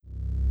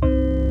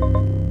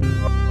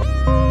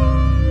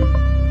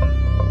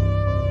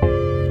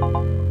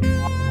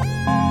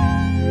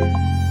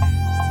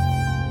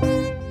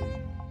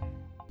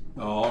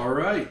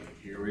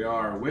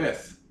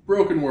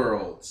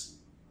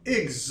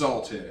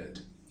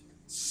Exalted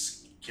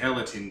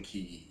Skeleton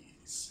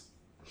Keys.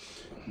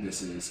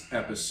 This is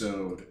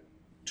episode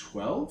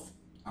 12.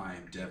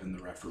 I'm Devin,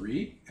 the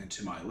referee, and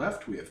to my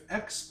left we have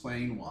X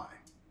playing Y.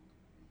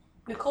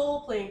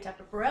 Nicole playing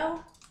Dr.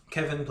 Burrell.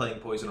 Kevin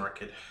playing Poison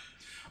Orchid.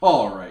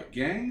 Alright,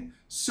 gang.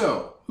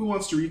 So, who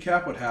wants to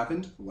recap what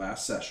happened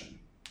last session?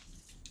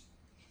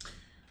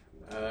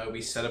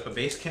 We set up a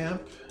base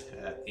camp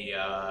at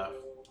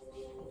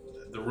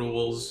the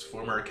Rules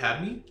former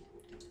academy,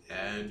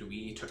 and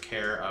we took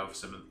care of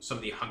some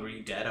of the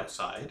hungry dead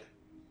outside.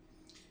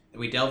 And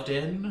we delved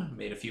in,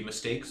 made a few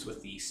mistakes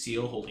with the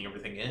seal holding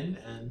everything in,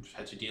 and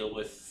had to deal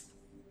with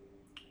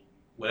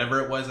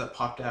whatever it was that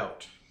popped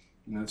out.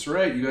 That's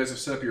right, you guys have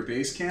set up your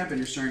base camp and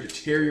you're starting to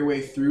tear your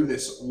way through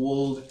this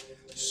old,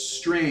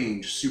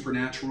 strange,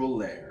 supernatural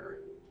lair.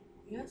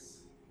 Yes.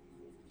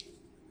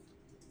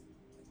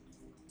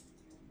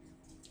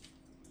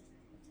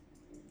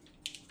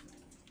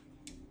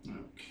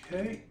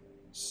 Okay,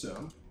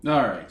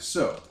 alright,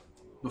 so,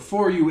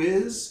 before you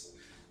is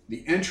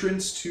the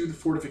entrance to the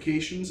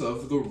fortifications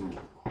of the Rule.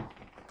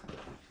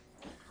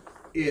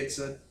 It's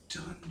a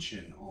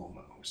dungeon,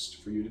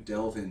 almost, for you to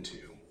delve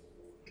into.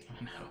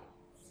 I know.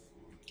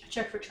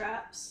 Check for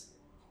traps.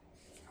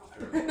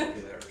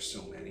 There are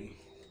so many.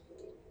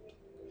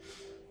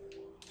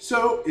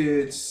 So,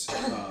 it's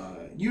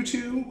you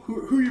two.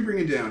 Who are you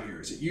bringing down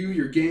here? Is it you,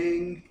 your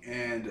gang,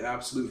 and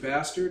Absolute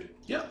Bastard?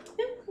 Yep.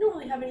 Yeah, I don't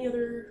really have any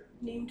other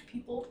named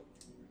people.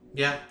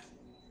 Yeah,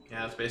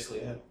 that's basically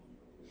it.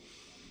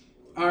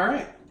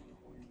 Alright.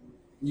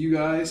 You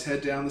guys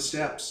head down the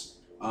steps.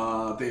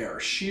 They are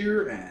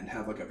sheer and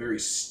have like a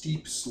very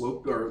steep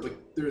slope, or like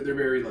they're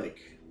very like,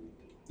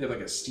 they have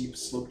like a steep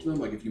slope to them.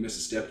 Like if you miss a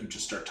step, you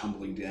just start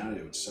tumbling down and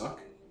it would suck.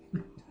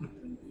 They're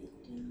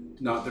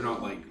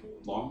not like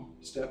long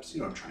steps, you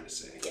know what I'm trying to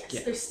say. Yes,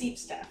 Yeah. they're steep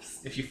steps.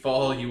 If you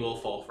fall, you will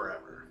fall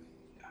forever.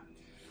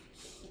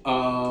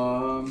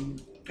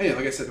 Hey,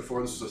 like I said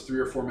before, this was a 3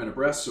 or 4 men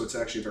abreast, so it's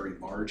actually a very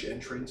large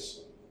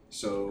entrance.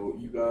 So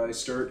you guys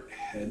start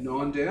heading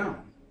on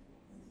down.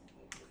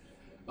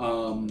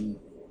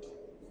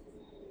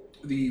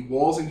 The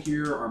walls in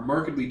here are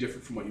markedly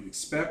different from what you'd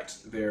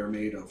expect. They're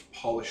made of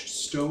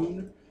polished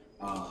stone.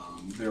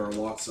 There are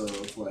lots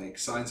of like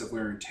signs of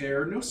wear and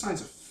tear. No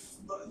signs of.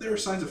 There are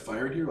signs of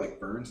fire in here, like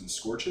burns and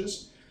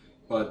scorches,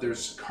 but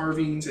there's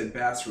carvings and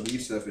bas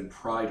reliefs that have been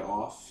pried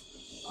off.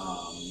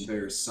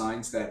 There's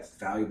signs that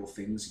valuable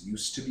things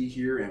used to be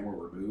here and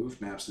were removed.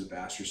 And Absolute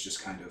Bastard's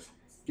just kind of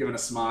giving a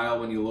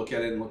smile when you look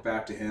at it and look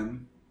back to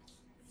him.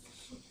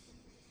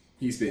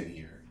 He's been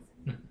here.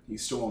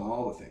 He's stolen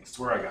all the things. It's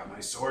where I got my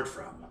sword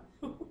from.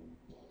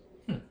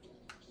 But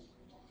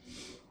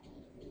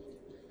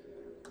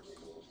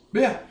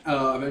yeah,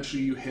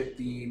 eventually you hit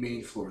the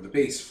main floor, the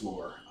base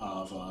floor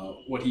of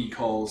what he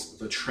calls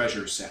the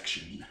treasure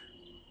section.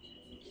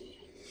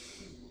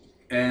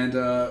 And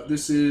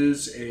this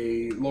is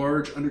a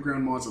large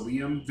underground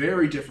mausoleum,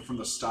 very different from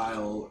the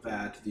style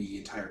that the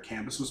entire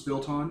campus was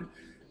built on.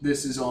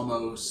 This is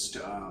almost,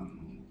 it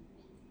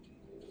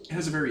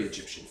has a very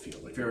Egyptian feel,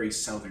 like very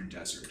southern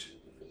desert.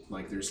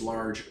 Like there's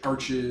large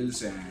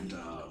arches and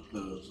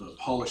the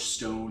polished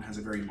stone has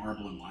a very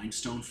marble and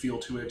limestone feel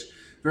to it.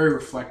 Very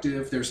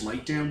reflective. There's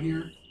light down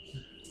here.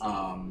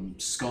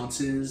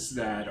 Sconces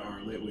that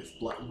are lit with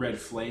red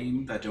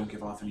flame that don't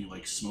give off any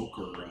like smoke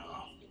or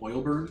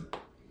oil burn.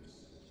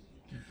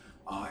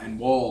 And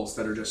walls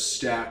that are just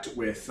stacked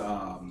with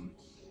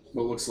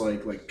what looks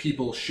like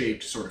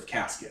people-shaped sort of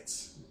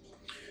caskets.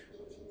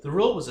 The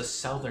Rule was a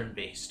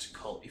southern-based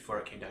cult before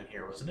it came down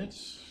here, wasn't it?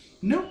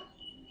 No.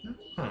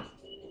 Huh.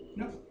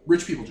 No.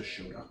 Rich people just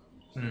showed up.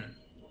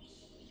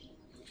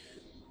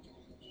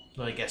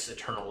 Well, I guess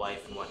eternal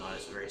life and whatnot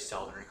is a very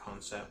southern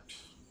concept.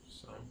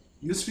 So.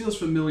 This feels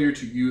familiar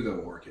to you, though,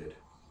 Orchid.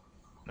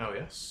 Oh,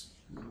 yes.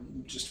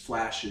 Just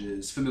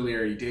flashes,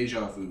 familiarity,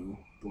 deja vu,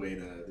 the way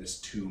this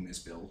tomb is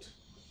built.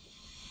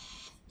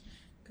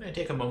 Can I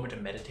take a moment to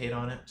meditate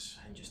on it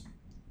and just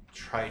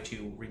try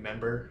to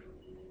remember?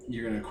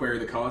 You're going to query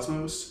the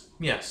cosmos?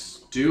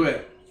 Yes. Do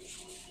it.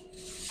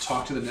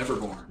 Talk to the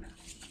Neverborn.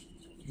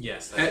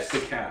 Yes. Pet the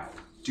cow.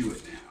 Do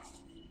it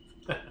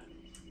now.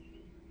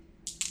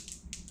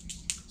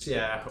 So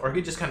yeah,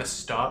 Orchid just kind of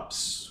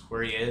stops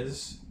where he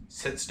is,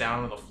 sits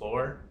down on the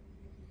floor,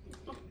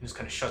 and just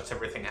kind of shuts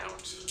everything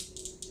out.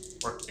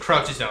 Or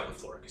crouches down on the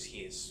floor because he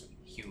is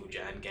huge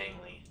and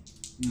gangly.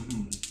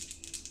 Mm-hmm.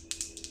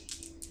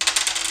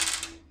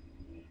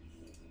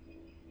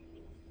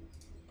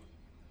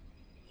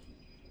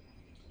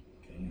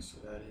 Okay, so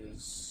that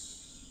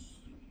is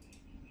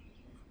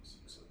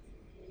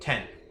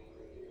 10.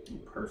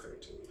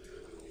 Perfect.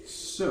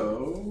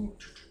 So,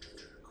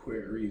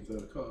 query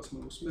the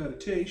cosmos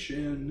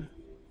meditation.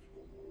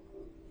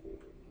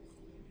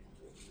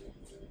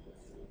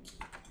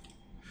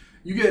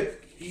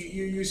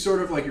 You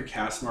sort of like your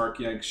cast mark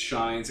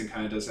shines and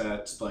kind of does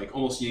that like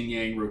almost yin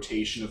yang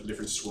rotation of the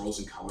different swirls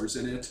and colors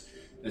in it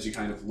as you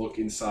kind of look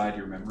inside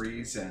your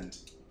memories and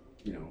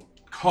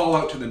call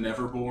out to the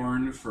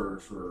Neverborn for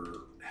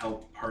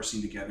help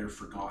parsing together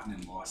forgotten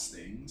and lost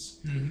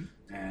things.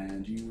 Mm-hmm.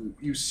 And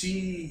you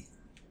see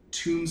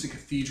tombs and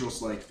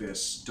cathedrals like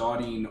this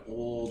dotting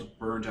old,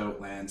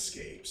 burned-out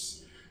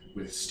landscapes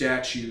with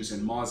statues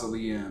and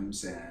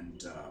mausoleums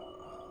and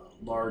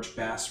large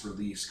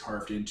bas-reliefs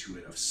carved into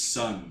it of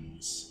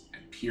suns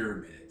and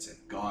pyramids and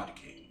god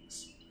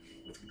kings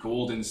with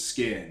golden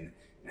skin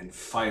and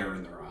fire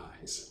in their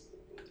eyes.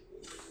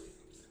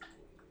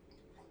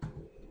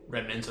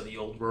 Remnants of the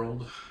old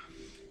world.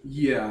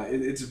 Yeah,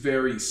 it's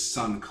very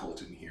sun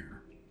cult in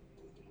here.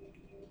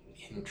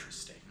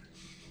 Interesting.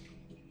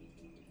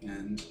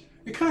 And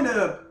it kind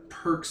of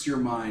perks your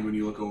mind when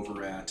you look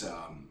over at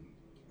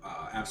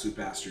Absolute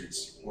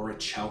Bastards or a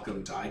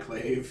Chalcum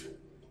Diclave.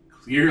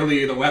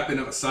 Clearly the weapon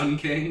of a Sun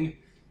King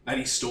that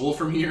he stole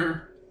from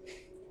here.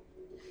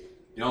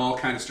 It all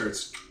kind of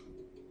starts...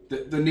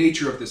 The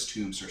nature of this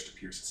tomb starts to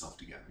pierce itself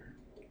together.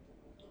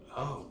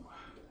 Oh.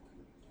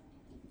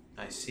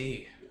 I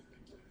see.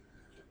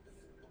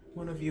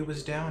 One of you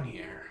was down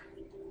here.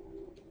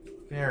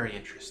 Very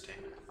interesting.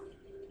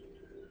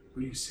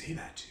 Who do you say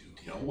that to?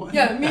 No one?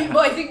 Yeah,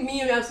 I think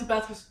me and Absolute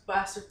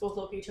Bastards both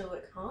look at each other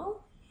like, huh?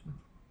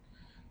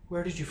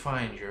 Where did you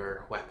find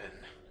your weapon?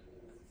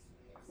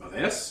 Well,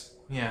 this?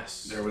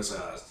 Yes. There's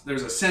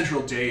a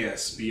central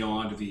dais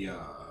beyond the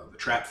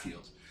trap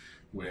field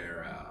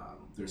where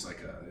there's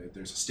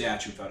a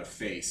statue without a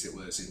face. It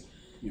was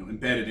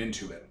embedded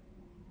into it.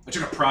 I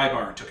took a pry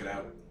bar and took it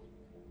out.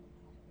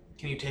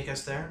 Can you take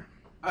us there?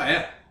 Oh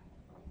yeah.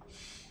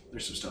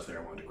 There's some stuff there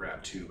I wanted to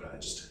grab too, but I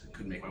just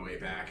couldn't make my way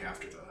back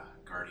after the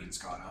Guardians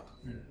got up.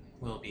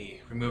 We'll be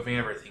removing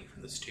everything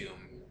from this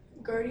tomb.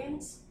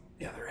 Guardians?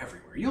 Yeah, they're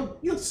everywhere.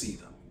 You'll see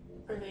them.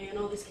 Are they in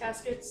all these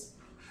caskets?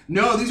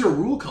 No, these are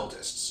rule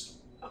cultists.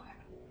 Okay.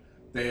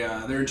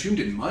 They're entombed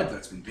in mud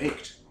that's been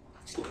baked.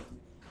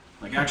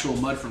 Like actual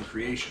mud from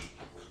creation.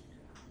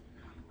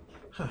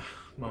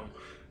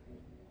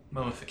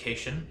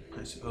 Mummification,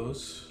 I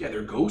suppose. Yeah,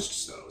 they're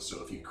ghosts though,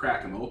 so if you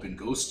crack them open,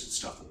 ghost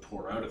stuff will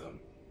pour out of them.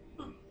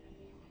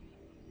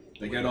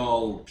 They get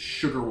all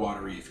sugar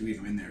watery if you leave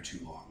them in there too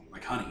long,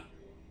 like honey.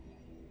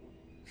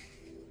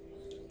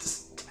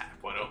 Just tap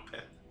one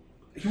open.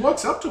 He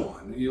walks up to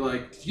one.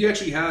 He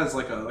actually has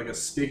like a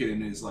spigot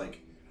in his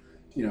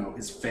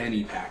his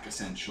fanny pack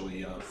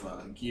essentially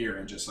of gear,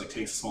 and just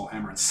takes a small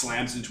hammer and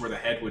slams into where the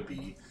head would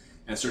be,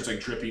 and it starts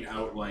dripping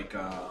out like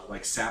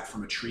sap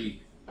from a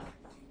tree.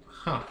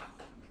 Huh.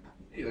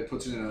 He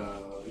puts it in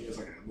he has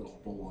a little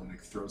bowl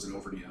and throws it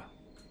over to you.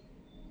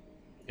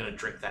 Gonna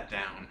drink that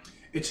down.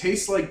 It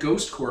tastes like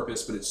ghost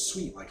corpus, but it's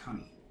sweet like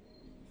honey.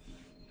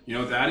 You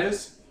know what that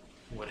is?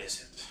 What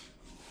is it?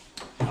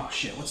 Oh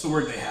shit, what's the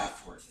word they have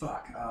for it?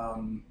 Fuck.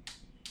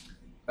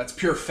 That's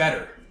pure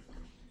fetter.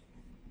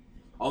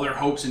 All their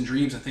hopes and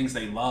dreams and things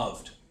they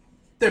loved,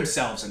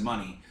 themselves and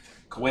money,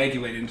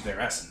 coagulate into their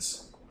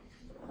essence.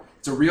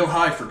 It's a real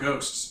high for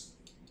ghosts.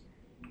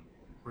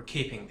 We're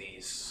keeping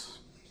these.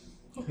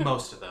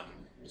 Most of them.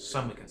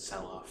 Some we can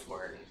sell off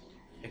for an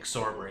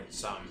exorbitant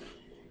sum.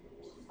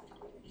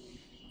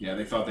 Yeah,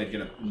 they thought they'd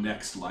get a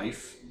next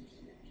life.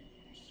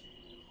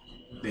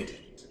 They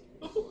didn't.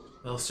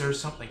 They'll serve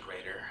something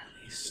greater,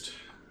 at least.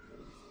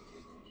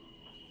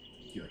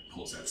 He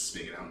pulls that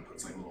spigot out and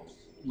puts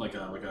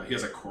he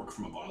has a cork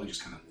from a bottle. He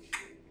just kind of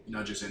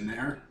nudges in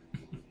there.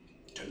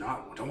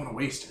 Don't want to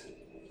waste it.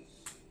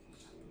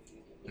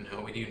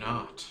 No, we do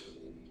not.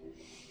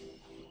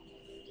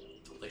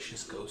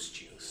 Delicious ghost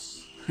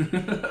juice.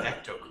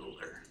 Ecto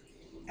cooler.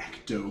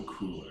 Ecto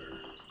cooler.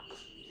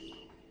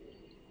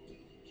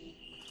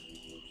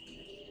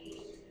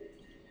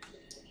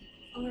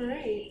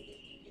 Alright.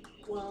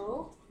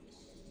 Well,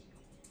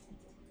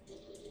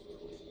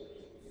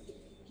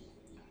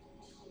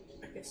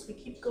 I guess we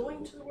keep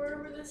going to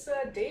wherever this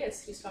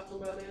dais he's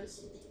talking about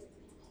is.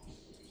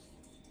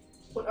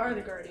 What are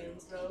the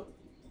Guardians, though?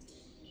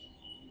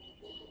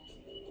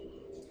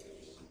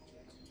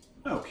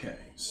 Okay,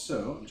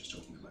 so I'm just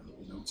opening my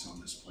little notes on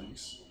this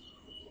place.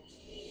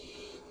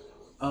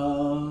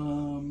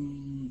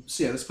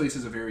 So yeah, this place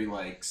is a very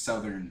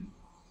southern,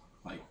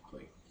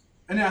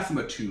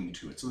 anathema tomb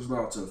to it. So there's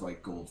lots of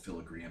gold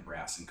filigree and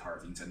brass and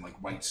carvings and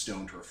white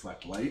stone to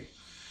reflect light.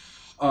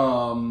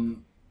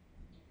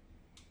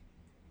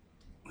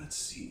 Let's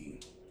see.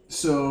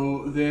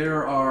 So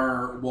there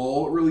are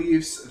wall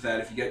reliefs that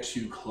if you get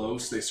too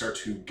close, they start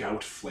to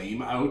gout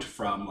flame out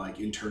from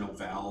internal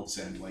valves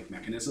and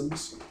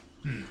mechanisms.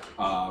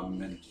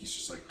 And he's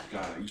just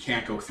God, you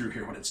can't go through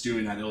here when it's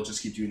doing that. It'll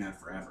just keep doing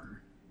that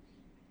forever.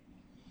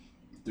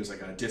 There's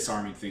a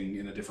disarming thing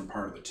in a different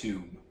part of the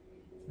tomb.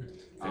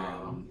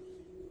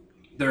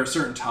 There are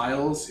certain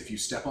tiles, if you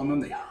step on them,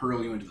 they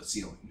hurl you into the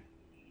ceiling.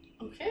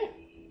 Okay.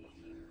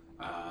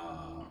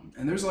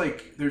 And there's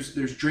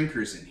there's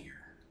drinkers in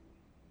here.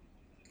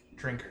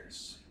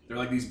 Drinkers.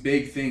 They're these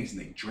big things,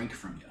 and they drink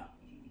from you.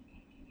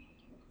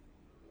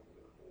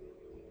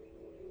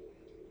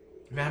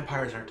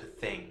 Vampires aren't a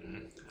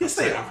thing. Yes,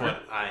 they outside of are.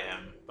 what I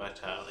am,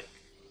 but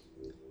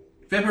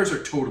Vampires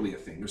are totally a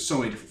thing. There's so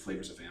many different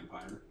flavors of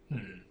vampire.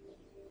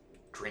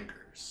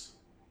 drinkers.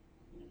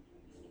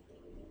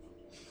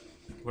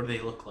 What do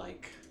they look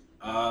like?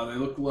 They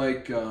look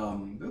like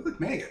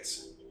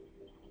maggots,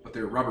 but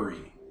they're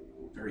rubbery,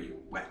 very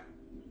wet.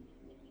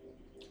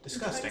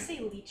 Disgusting. Did I say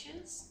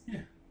leeches?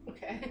 Yeah.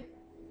 Okay.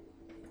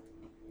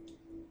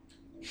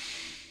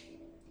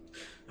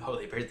 Oh,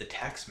 they buried the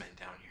taxmen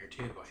down here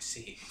too. I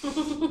see.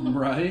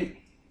 Right.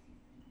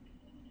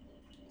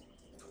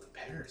 The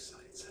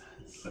parasite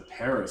says. The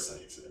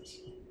parasite says.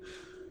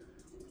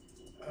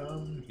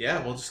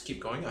 Yeah, we'll just keep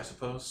going, I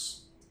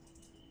suppose.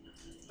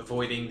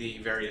 Avoiding the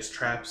various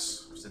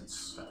traps,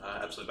 since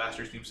Absolute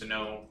Bastard seems to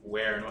know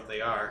where and what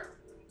they are.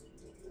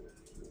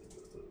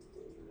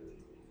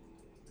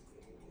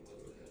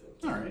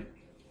 All right.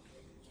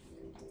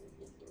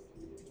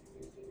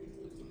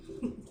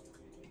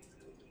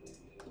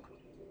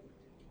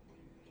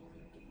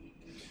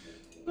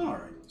 All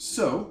right.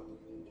 So,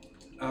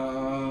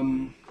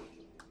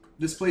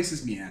 this place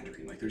is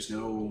meandering. Like, there's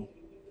no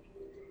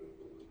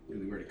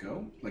really where to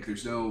go. Like,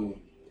 there's no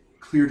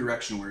clear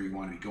direction where you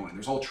want to be going.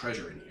 There's all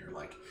treasure in here.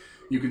 Like,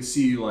 you can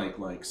see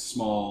like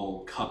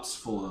small cups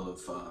full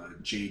of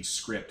jade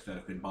script that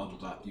have been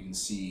bundled up. You can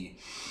see,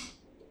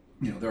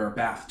 there are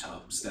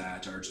bathtubs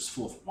that are just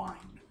full of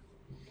wine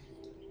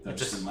that have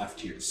just been left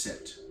here to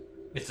sit.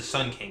 It's the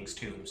Sun King's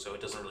tomb, so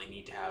it doesn't really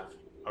need to have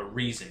a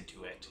reason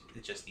to it.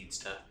 It just needs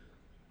to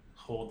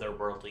hold their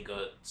worldly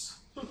goods.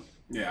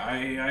 Yeah,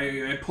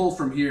 I pull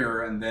from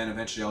here, and then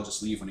eventually I'll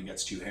just leave when it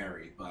gets too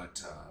hairy.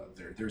 But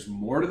there's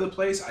more to the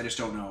place. I just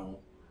don't know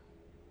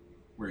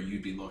where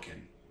you'd be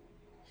looking.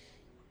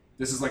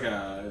 This is like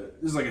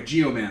a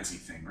geomancy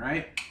thing,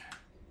 right?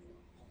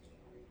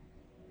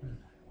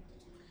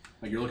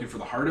 Like you're looking for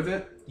the heart of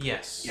it?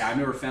 Yes. Yeah, I've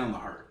never found the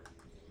heart.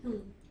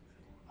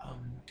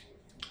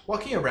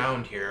 Walking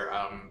around here,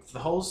 the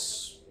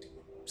halls.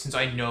 Since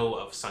I know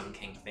of Sun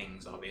King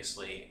things,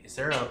 obviously, is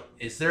there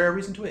a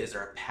reason to it? Is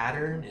there a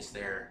pattern? Is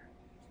there?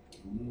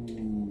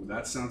 Ooh,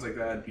 that sounds like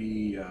that'd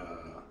be.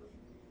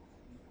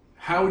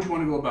 How would you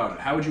want to go about it?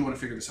 How would you want to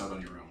figure this out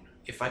on your own?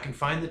 If I can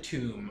find the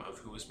tomb of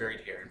who was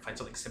buried here and find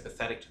something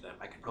sympathetic to them,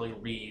 I could probably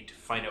read to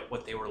find out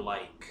what they were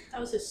like.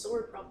 That was his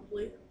sword,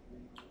 probably.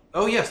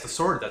 Oh yes, the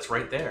sword that's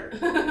right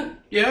there.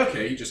 Yeah,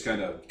 okay. He just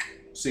kind of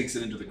sinks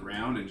it into the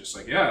ground and just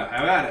like, yeah,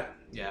 have at it.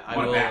 Yeah,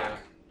 Want it back.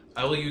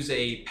 I will use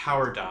a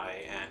power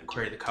die and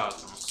query the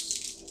cosmos.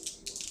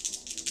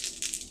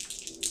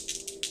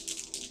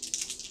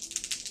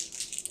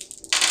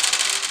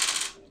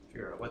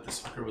 Figure out what this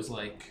fucker was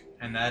like,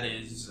 and that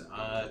is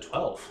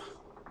 12.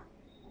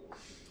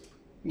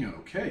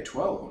 Okay,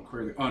 12 on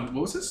query. On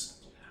what was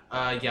this?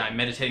 Yeah, I'm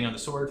meditating on the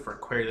sword for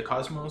query the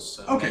cosmos.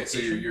 Okay, so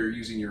meditation. you're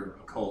using your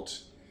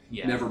occult,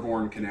 Yeah.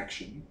 neverborn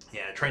connection.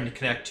 Yeah, trying to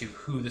connect to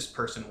who this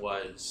person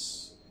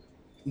was.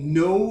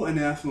 No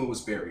anathema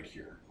was buried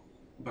here,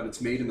 but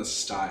it's made in the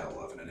style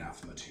of an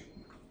anathema tomb.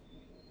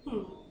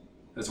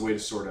 As a way to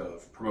sort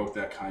of promote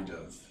that kind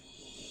of...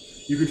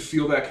 You could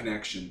feel that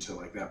connection to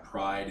like that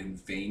pride and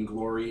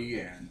vainglory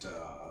and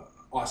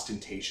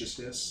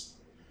ostentatiousness.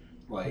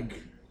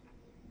 Like,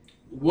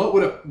 what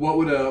would a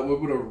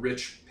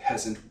rich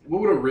peasant,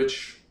 what would a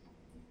rich,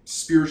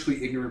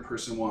 spiritually ignorant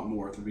person want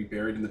more than to be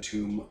buried in the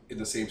tomb in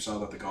the same style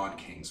that the god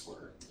kings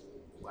were?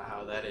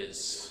 Wow, that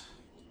is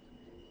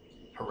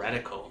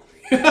heretical.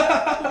 Is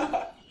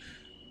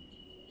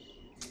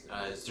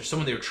there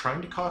someone they were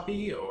trying to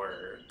copy,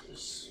 or?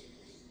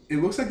 It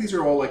looks like these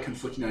are all like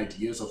conflicting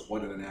ideas of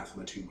what an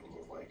anathema tomb would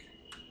look like.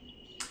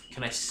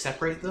 Can I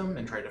separate them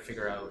and try to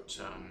figure out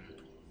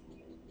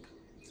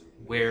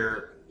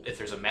where, if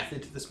there's a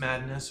method to this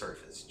madness, or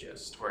if it's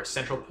just, or a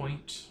central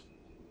point?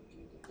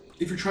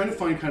 If you're trying to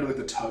find kind of like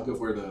the tug of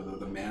where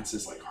the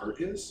mance's like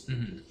heart is,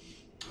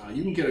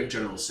 you can get a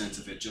general sense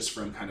of it just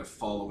from kind of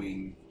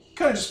following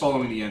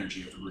the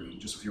energy of the room,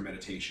 just with your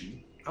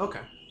meditation.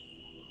 Okay.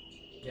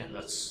 Yeah,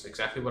 that's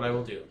exactly what I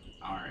will do.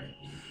 All right.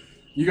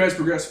 You guys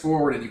progress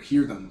forward and you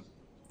hear them.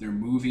 They're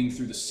moving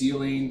through the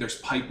ceiling.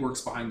 There's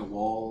pipeworks behind the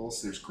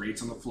walls. There's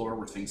grates on the floor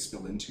where things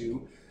spill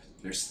into.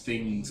 There's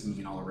things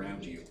moving all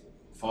around you,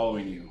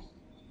 following you.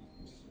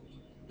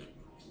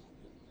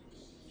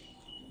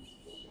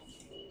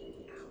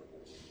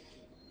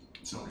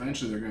 So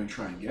eventually they're going to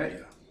try and get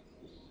you.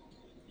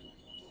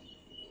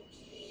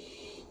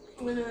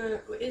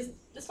 Is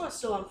this one's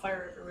still on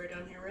fire everywhere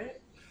down here, right?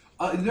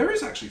 There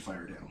is actually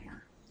fire down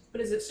here.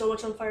 But is it so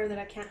much on fire that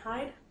I can't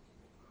hide?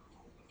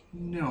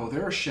 No,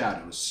 there are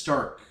shadows.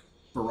 Stark,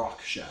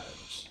 baroque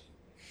shadows.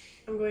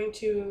 I'm going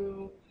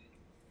to...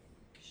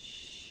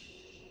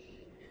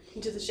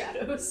 into the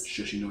shadows.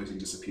 Shushy noise and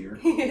disappear.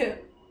 Yeah.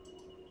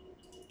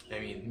 I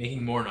mean,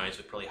 making more noise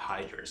would probably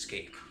hide your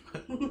escape.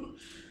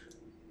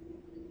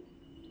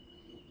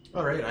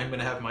 All right, I'm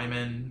gonna have my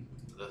men,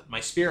 my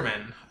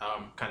spearmen,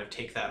 kind of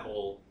take that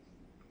whole,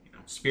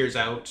 spears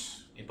out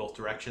in both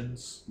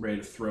directions. Ready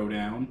to throw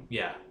down.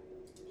 Yeah.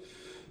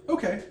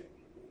 Okay.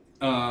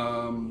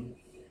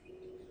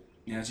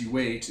 As you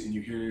wait and you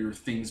hear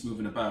things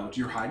moving about,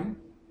 you're hiding?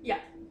 Yeah.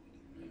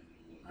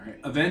 All right.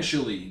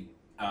 Eventually,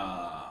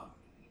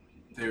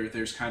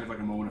 there's kind of like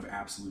a moment of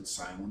absolute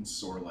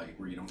silence, or like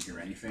where you don't hear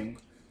anything,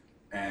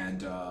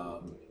 and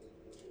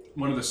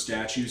one of the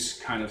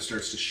statues kind of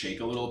starts to shake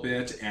a little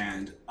bit,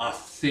 and a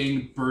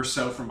thing bursts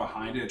out from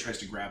behind it and tries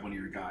to grab one of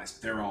your guys.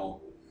 They're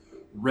all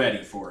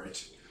ready for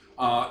it.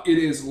 It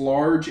is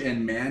large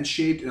and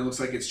man-shaped, and it looks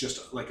like it's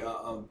just like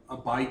a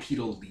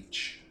bipedal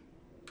leech.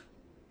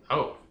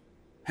 Oh.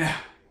 Yeah.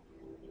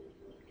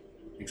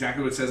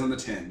 Exactly what it says on the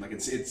tin. Like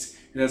it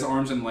has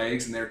arms and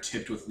legs, and they're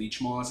tipped with leech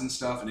maws and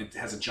stuff, and it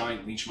has a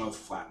giant leech mouth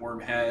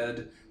flatworm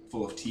head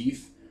full of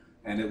teeth.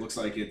 And it looks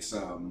like it's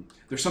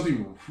there's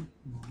something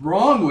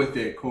wrong with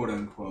it, quote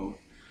unquote,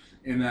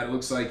 in that it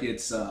looks like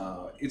it's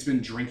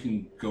been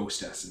drinking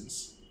ghost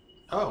essence.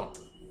 Oh.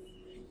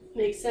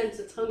 Makes sense.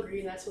 It's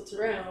hungry. That's what's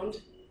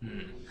around.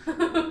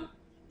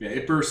 Yeah,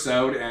 it bursts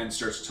out and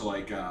starts to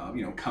like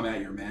come at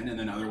your men, and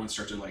then other ones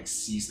start to like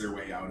seize their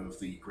way out of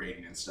the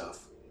grating and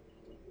stuff.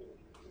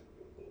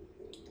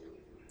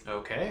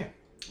 Okay.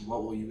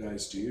 What will you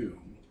guys do?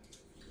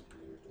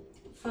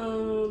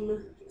 So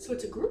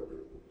it's a group,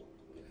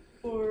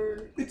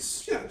 or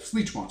It's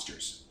leech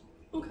monsters.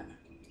 okay.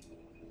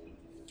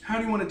 How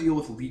do you want to deal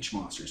with leech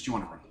monsters? Do you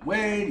want to run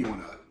away? Do you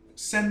want to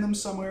send them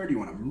somewhere? Do you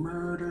want to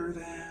murder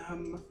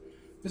them?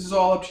 This is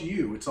all up to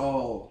you. It's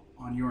all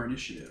on your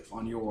initiative,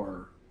 on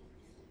your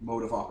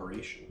mode of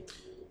operation.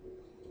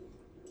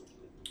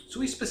 So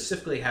we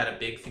specifically had a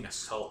big thing of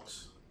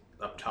salt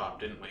up top,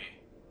 didn't we?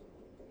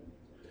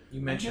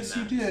 You mentioned Yes,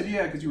 that. you did,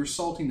 yeah, because you were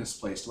salting this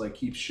place to like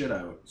keep shit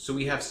out. So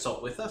we have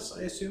salt with us,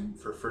 I assume,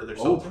 for further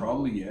Oh, salting?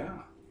 probably,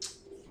 yeah.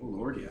 Oh,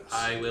 Lord, yes.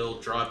 I will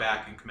draw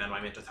back and command my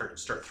men to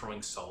start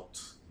throwing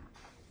salt.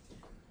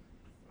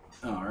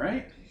 All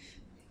right.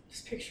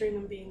 Just picturing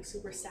them being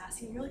super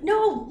sassy, and you're like,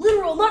 no,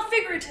 literal, not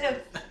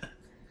figurative.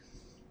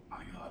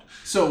 My God.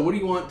 So, what do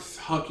you want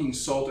hucking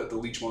salt at the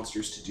leech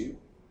monsters to do?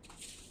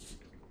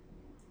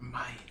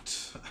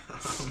 Might.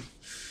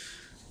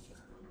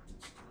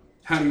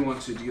 How do you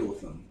want to deal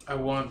with them? I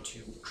want to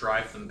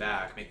drive them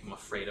back, make them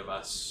afraid of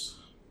us.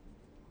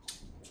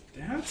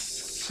 That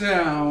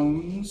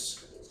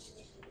sounds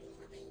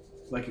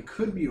like it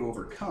could be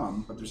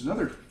overcome, but there's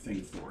another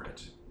thing for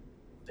it.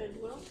 Bend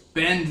will.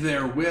 Bend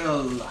their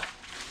will.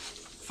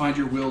 Find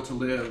your will to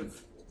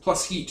live.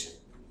 Plus heat.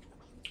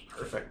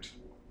 Perfect.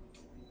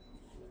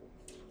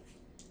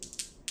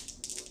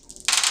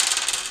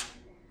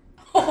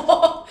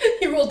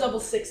 He rolled double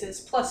sixes,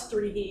 plus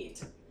 3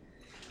 heat.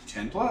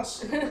 10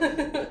 plus.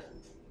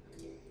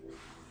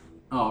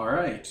 All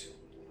right.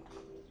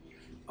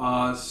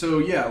 So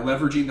yeah,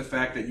 leveraging the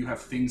fact that you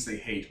have things they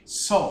hate.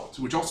 Salt,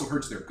 which also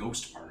hurts their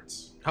ghost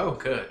parts. Oh,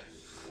 good.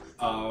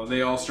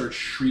 They all start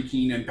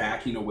shrieking and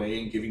backing away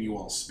and giving you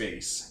all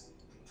space.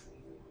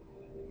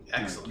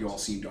 Excellent. You all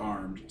seemed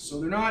armed,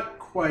 so they're not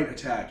quite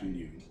attacking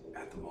you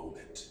at the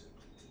moment.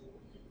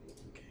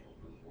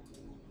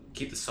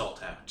 Keep the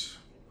salt out.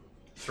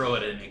 Throw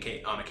it in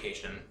on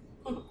occasion.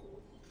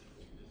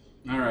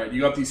 All right, you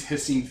got these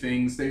hissing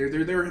things.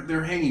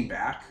 They're hanging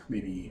back,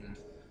 maybe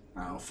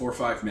 4 or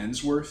 5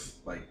 men's worth,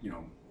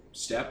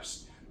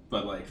 steps.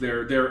 But like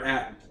they're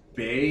at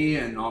bay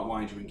and not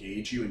wanting to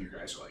engage you, and your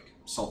guys are like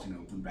salting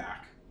them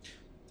back.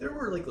 There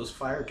were like those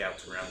fire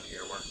gouts around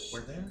here,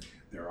 weren't there?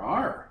 There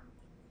are.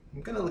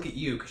 I'm gonna look at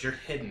you because you're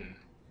hidden,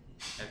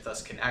 and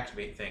thus can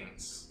activate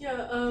things.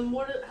 Yeah, how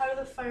do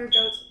the fire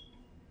gouts...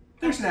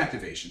 There's an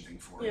activation thing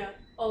for it. Yeah,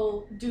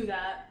 I'll do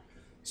that.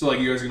 So like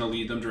you guys are gonna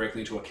lead them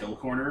directly into a kill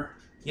corner,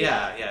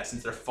 Yeah.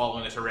 Since they're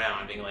following us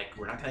around, being like,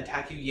 "We're not gonna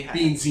attack you yet."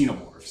 being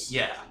xenomorphs.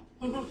 Yeah.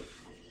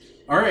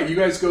 All right, you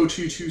guys go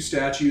to 2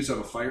 statues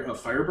of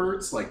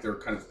firebirds. Like they're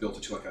kind of built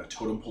into like a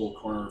totem pole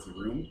corner of the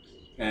room.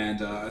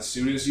 And as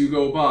soon as you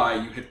go by,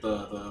 you hit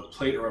the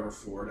plate or whatever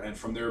for it, and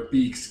from their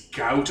beaks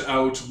gout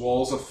out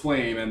walls of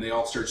flame, and they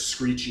all start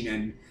screeching,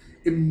 and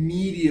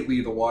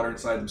immediately the water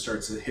inside them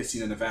starts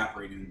hissing and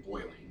evaporating and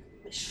boiling.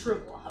 They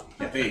shrivel up.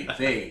 Yeah,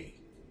 they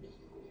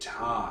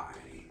die.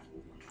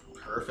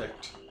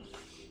 Perfect.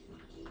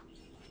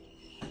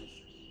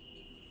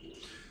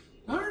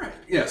 All right.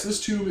 Yes, this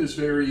tomb is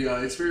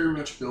it's very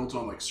much built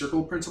on like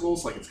circle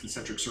principles, like it's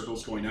concentric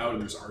circles going out,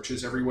 and there's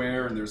arches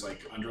everywhere, and there's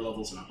like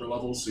underlevels and upper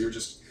levels. So you're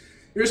just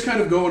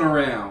kind of going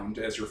around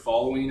as you're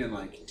following and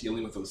like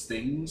dealing with those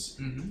things.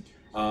 Mm-hmm.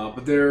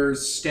 But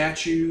there's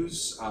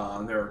statues.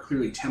 There are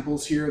clearly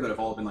temples here that have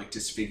all been like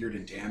disfigured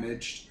and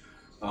damaged.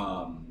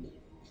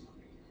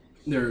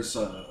 There's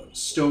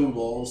stone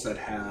walls that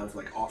have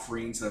like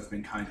offerings that have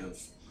been kind of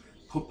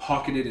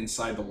pocketed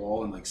inside the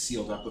wall and like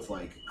sealed up with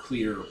like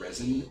clear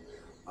resin.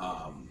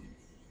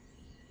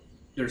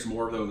 There's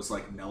more of those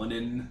like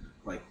melanin,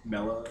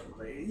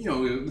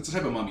 it's a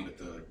type of mummy that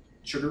the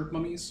sugar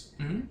mummies.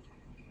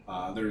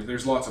 Mm-hmm.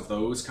 There's lots of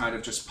those kind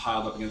of just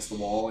piled up against the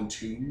wall,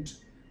 entombed.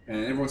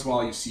 And every once in a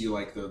while you see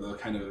like the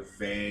kind of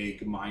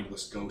vague,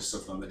 mindless ghosts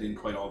of them that didn't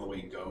quite all the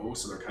way go.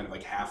 So they're kind of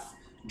like half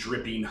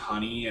dripping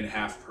honey and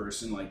half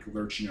person like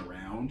lurching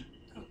around.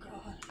 Oh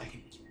god. I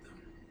can keep them.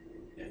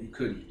 Yeah, you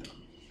could eat them.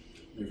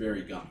 They're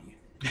very gummy.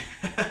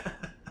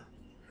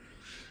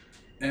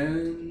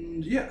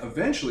 And yeah,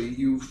 eventually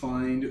you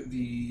find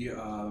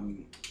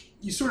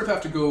you sort of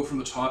have to go from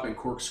the top and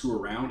corkscrew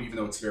around, even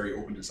though it's very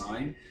open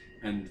design.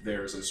 and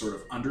there's a sort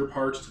of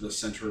underpart to the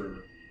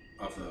center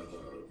of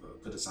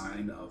the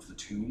design of the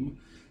tomb,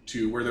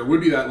 to where there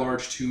would be that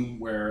large tomb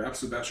where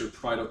Epsilon Bachelor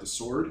pried out the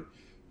sword,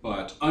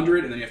 but under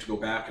it, and then you have to go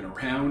back and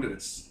around, and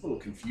it's a little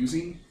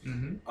confusing.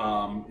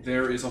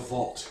 There is a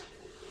vault,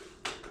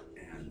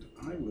 and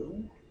I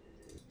will.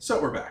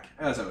 So we're back.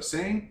 As I was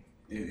saying,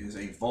 it is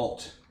a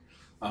vault.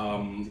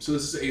 So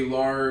this is a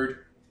large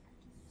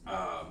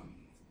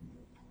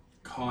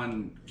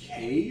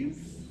concave,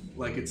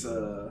 like it's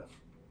a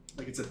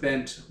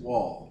bent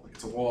wall. Like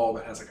it's a wall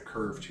that has like a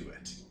curve to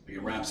it. Like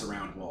it wraps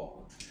around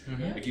wall.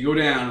 Yeah. Like you go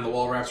down and the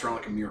wall wraps around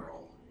like a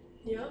mural.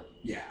 Yep.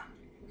 Yeah.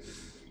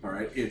 All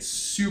right. It's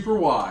super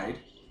wide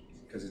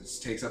because it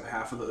takes up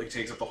half of the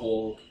takes up the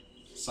whole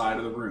side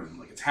of the room.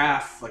 Like it's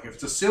half. Like if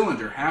it's a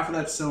cylinder, half of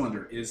that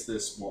cylinder is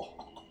this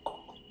wall.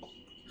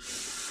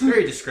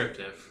 Very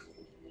descriptive.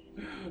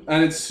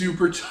 And it's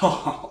super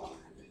tall.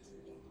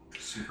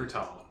 Super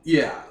tall.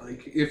 Yeah,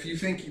 like if you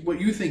think what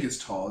you think is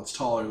tall, it's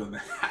taller than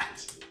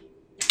that.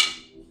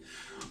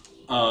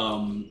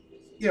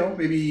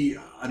 Maybe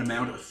an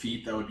amount of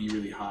feet that would be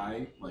really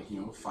high, like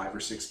 5 or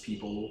 6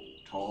 people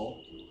tall.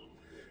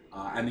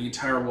 And the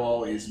entire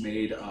wall is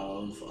made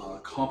of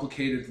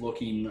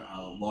complicated-looking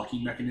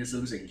locking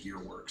mechanisms and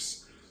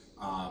gearworks.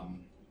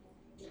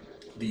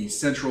 The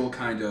central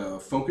kind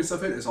of focus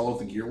of it is all of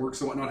the gearworks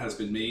and whatnot has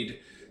been made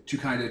to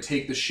kind of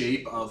take the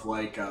shape of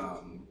like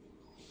a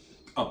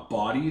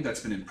body that's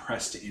been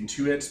impressed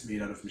into it,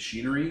 made out of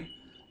machinery.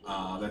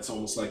 That's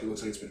almost like it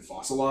looks like it's been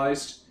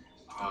fossilized,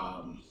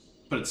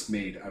 but it's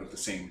made out of the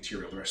same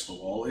material the rest of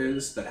the wall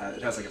is. It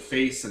has like a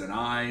face and an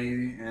eye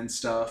and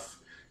stuff.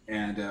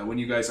 And when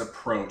you guys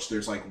approach,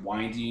 there's like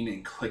winding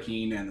and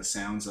clicking and the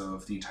sounds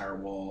of the entire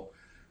wall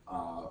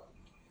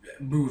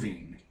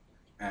moving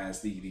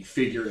as the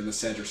figure in the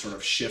center sort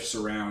of shifts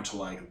around to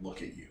like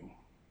look at you.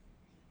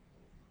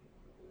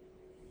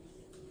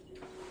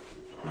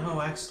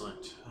 Oh,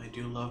 excellent. I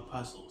do love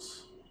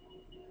puzzles.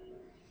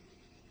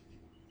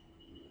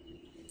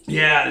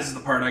 Yeah, this is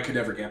the part I could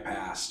never get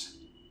past.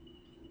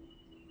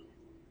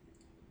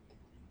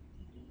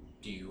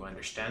 Do you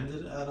understand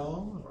it at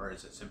all, or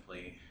is it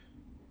simply...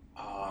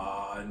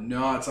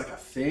 No, it's like a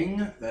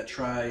thing that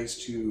tries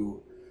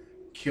to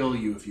kill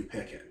you if you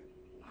pick it.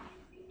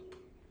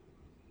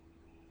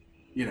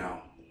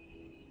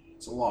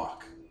 It's a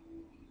lock.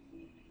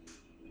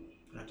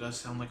 That does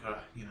sound like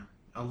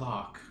a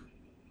lock.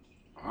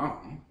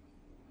 Oh.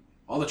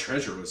 All the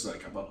treasure was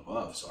like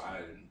above, so I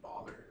didn't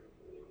bother.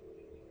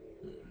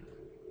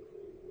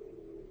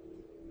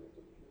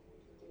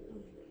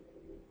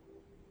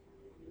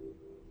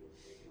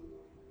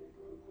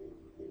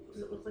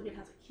 Does it look like it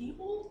has a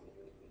keyhole?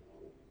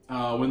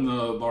 When the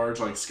large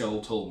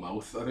skeletal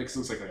mouth, I think it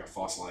looks like a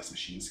fossilized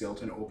machine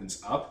skeleton,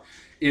 opens up,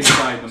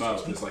 inside the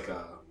mouth is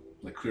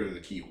clearly the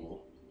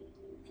keyhole.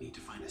 We need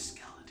to find a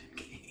skeleton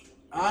key.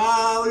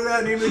 Ah, look at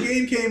that! Name of the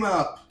game came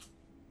up.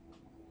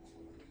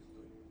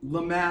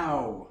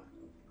 Lamau.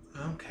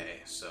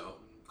 Okay, so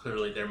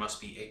clearly there must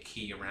be a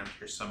key around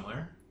here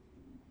somewhere.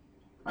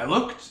 I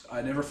looked.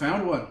 I never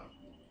found one.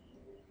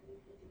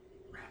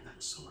 Ram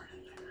that sword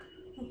in there.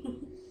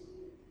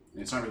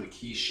 It's not really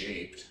key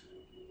shaped.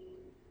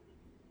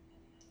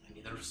 I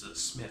mean, there's a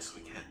smith, so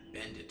we can't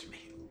bend it to me.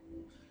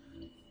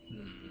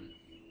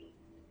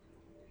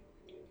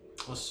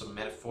 What's a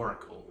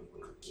metaphorical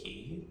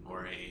key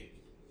or a...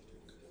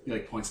 He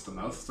points at the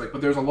mouth. It's like,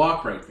 but there's a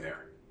lock right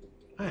there.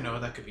 I know,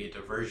 that could be a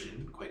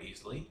diversion quite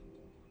easily.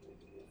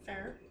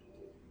 Fair.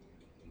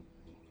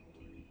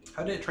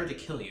 How did it try to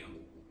kill you?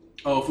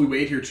 Oh, if we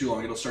wait here too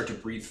long, it'll start to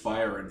breathe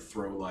fire and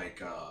throw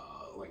like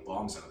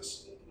bombs at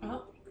us.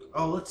 Oh,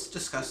 Oh, let's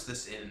discuss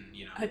this in,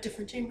 a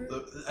different chamber?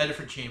 a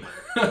different chamber.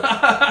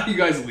 You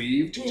guys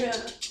leave. Yeah.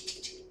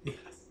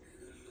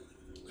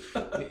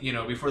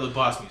 Before the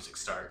boss music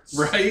starts.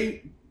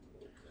 Right?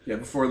 Yeah,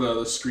 before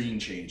the screen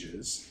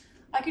changes.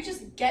 I could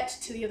just get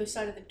to the other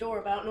side of the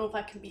door, but I don't know if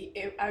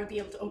I would be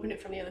able to open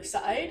it from the other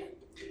side.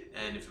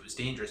 And if it was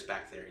dangerous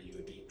back there, you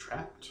would be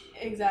trapped.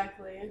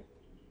 Exactly.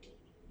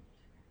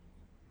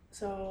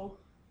 So...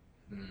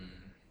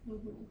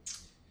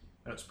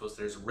 I don't suppose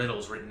there's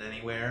riddles written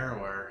anywhere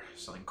or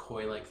something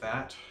coy like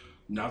that.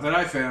 Not that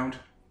I found.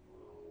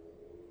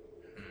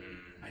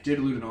 I did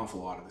loot an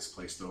awful lot of this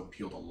place, though.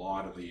 Peeled a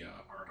lot of the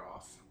art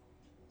off.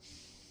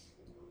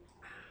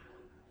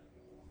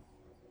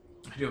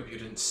 I do hope you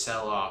didn't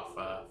sell off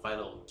a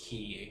vital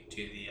key to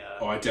the...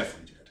 Oh, I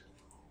definitely did.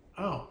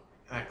 Oh,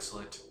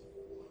 excellent.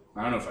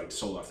 I don't know if I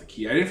sold off the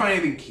key. I didn't find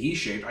anything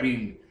key-shaped. I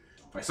mean,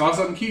 if I saw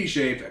something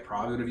key-shaped, I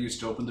probably would have used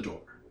it to open the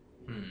door.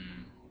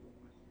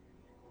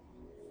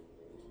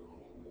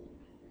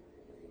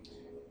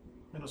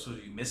 I don't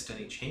suppose you missed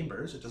any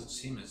chambers. It doesn't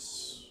seem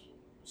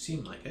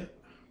like it.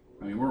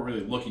 I mean, we weren't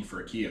really looking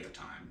for a key at the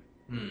time.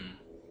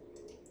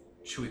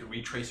 Should we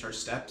retrace our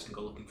steps and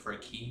go looking for a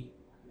key?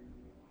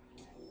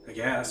 I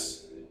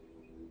guess.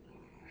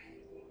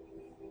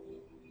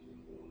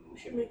 We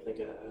should make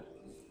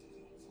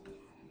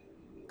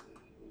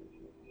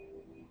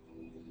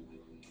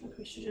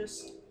we should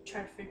just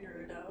try to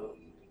figure it out.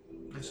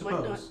 I Might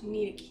suppose. not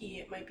need a key.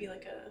 It might be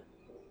like a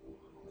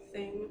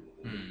thing.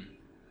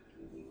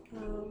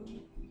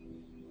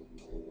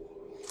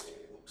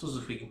 So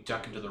if we can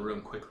duck into the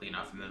room quickly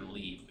enough and then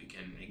leave, we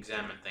can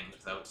examine things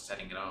without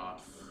setting it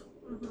off.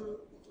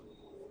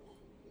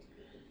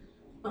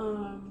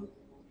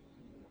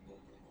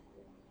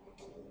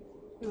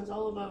 It was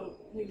all about,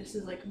 I think this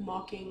is like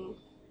mocking,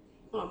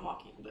 not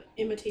mocking, but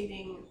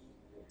imitating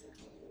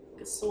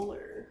like a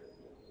solar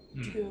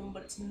tomb,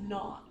 but it's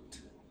not.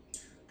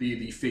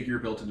 The figure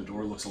built in the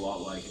door looks a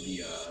lot like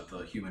the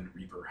human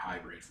Reaper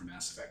hybrid from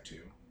Mass Effect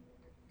 2.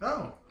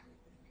 Oh.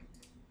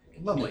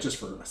 Lovely. Just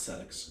for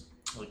aesthetics.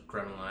 Like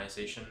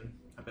gremlinization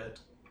a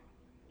bit.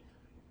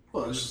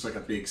 Well, it's just like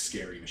a big,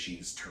 scary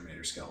machine's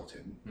Terminator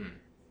skeleton.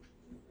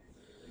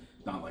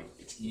 Not like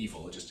it's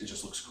evil. It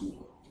just looks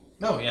cool.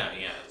 Oh yeah.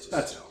 It's just,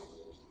 That's all.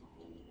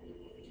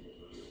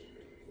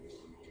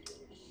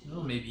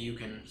 well, maybe you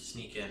can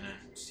sneak in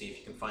and see if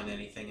you can find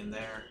anything in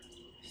there.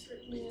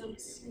 Certainly am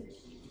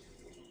sneaky.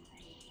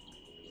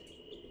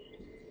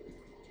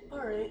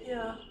 Alright,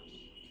 yeah.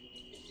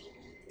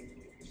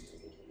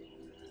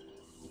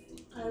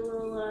 I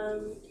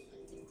will,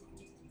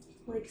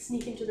 like,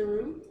 sneak into the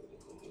room.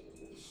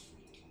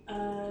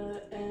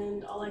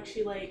 And I'll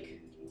actually, like,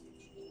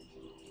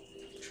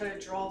 try to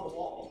draw the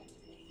wall.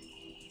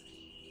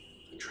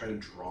 Try to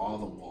draw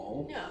the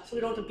wall. Yeah, so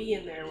we don't have to be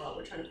in there while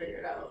we're trying to figure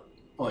it out.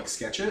 Oh, like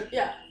sketch it?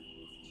 Yeah.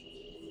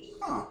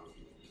 Huh.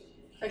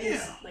 I can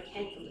just, like,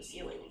 hang from the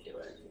ceiling and do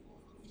it.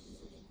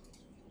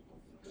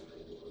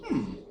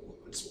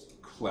 It's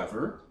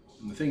clever.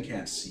 And the thing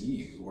can't see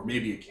you, or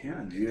maybe it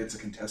can. Maybe it's a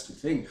contested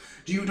thing.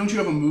 Don't you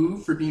have a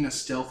move for being a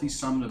stealthy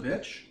son of a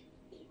bitch?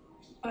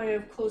 I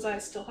have Close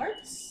Eyes, Still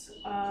Hearts.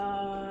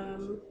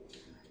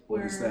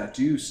 What does that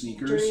do,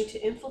 sneakers? Journey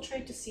to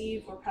infiltrate,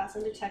 deceive, or pass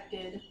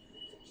undetected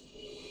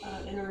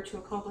in order to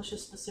accomplish a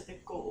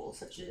specific goal,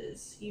 such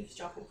as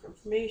eavesdropping for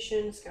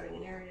information, scouting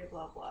an area,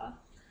 blah blah.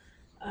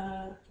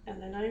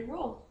 And then I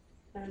roll.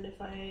 And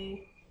if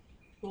I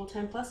roll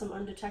 10 plus, I'm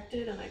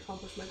undetected and I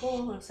accomplish my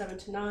goal. On 7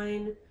 to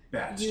 9,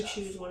 Bad you stuff.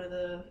 choose one of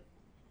the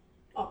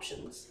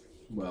options.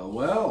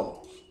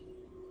 Well.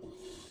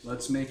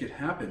 Let's make it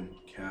happen,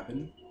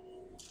 Captain.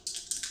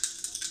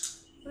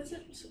 What is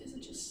it? Is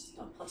it just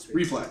a plus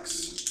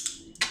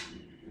Reflex.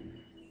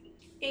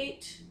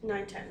 8,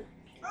 9, 10.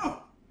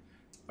 Oh.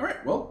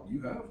 Alright, well,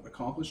 you have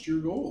accomplished your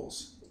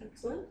goals.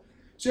 Excellent.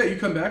 So yeah, you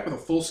come back with a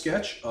full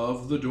sketch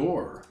of the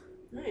door.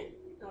 Right.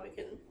 Now we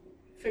can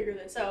figure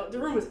this out. The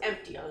room is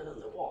empty other than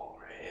the wall,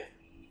 right?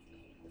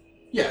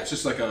 Yeah, it's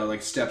just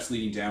like steps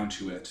leading down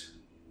to it.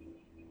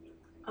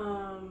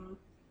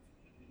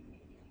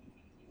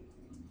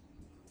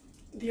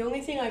 The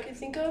only thing I can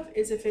think of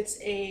is if it's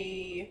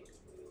a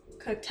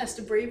kind of test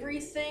of bravery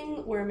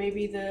thing where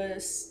maybe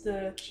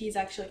the key's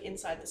actually like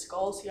inside the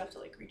skull, so you have to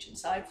like reach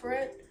inside for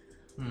it.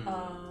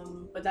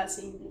 But that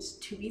seems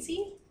too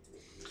easy.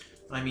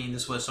 I mean,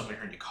 this was someone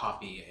trying to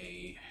copy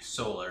a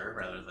solar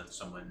rather than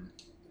someone.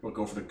 We'll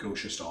go for the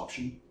gauchest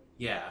option.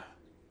 Yeah.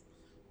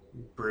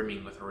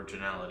 Brimming with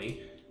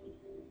originality.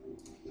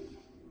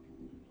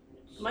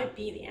 Might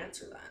be the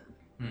answer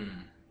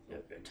then.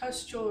 Okay,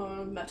 touch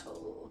your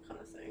metal kind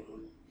of thing.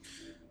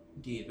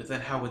 Indeed, but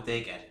then how would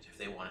they get it if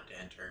they wanted to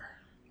enter?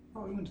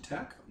 Oh, you want to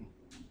attack them?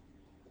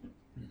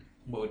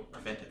 What would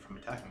prevent it from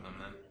attacking them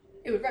then?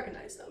 It would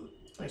recognize them.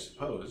 I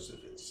suppose,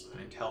 if it's an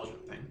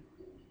intelligent thing.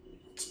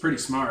 It's pretty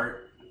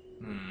smart.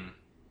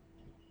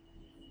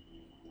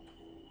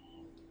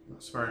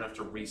 Not smart enough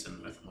to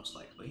reason with, most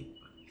likely.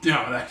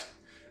 No, that'd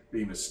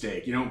be a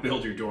mistake. You don't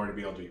build your door to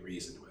be able to be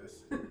reasoned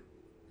with.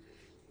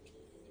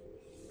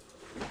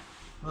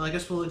 Well, I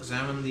guess we'll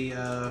examine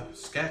the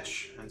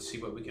sketch and see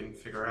what we can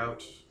figure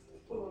out.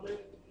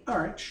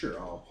 Alright, sure,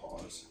 I'll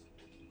pause.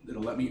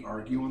 It'll let me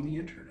argue on the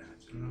internet.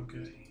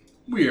 Okay.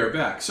 We are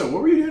back. So,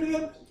 what were you doing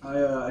again?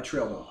 I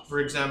trailed off. We're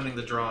examining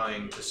the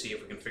drawing to see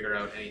if we can figure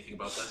out anything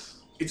about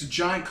this. It's a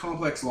giant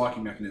complex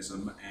locking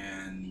mechanism,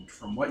 and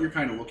from what you're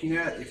kind of looking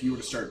at, if you were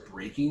to start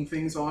breaking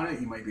things on it,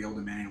 you might be able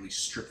to manually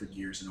strip the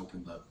gears and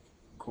open the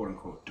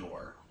quote-unquote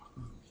door.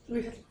 Do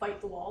we have to fight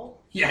the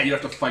wall? Yeah, you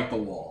have to fight the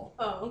wall.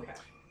 Oh, okay.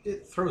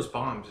 It throws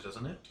bombs,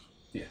 doesn't it?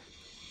 Yeah.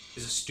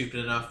 Is it stupid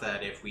enough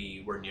that if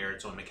we were near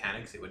its own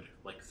mechanics, it would,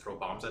 like, throw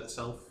bombs at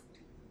itself?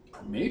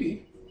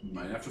 Maybe. You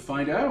might have to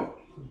find out.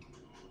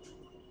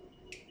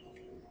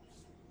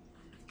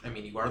 I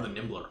mean, you are the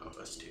nimbler of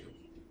us two.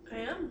 I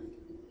am.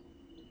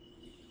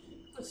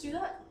 Let's do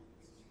that.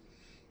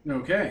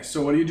 Okay,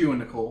 so what are you doing,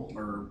 Nicole?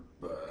 Or,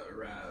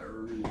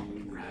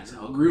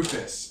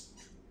 Rufus.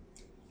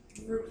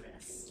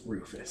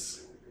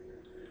 Rufus.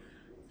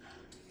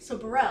 So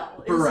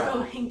Burrell is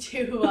going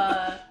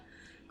to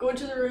go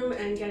into the room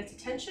and get its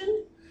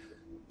attention.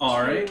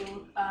 Alright.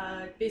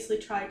 To basically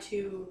try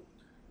to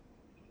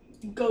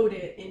goad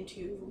it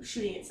into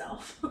shooting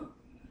itself.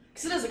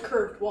 Because it has a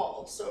curved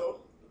wall, so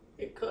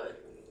it could.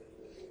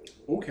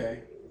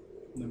 Okay.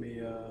 Let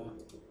me,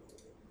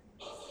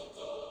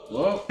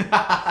 Whoa.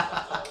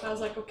 I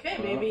was like, okay,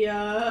 maybe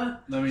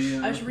Let me,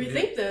 I should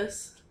rethink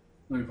this.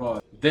 Let me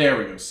pause. There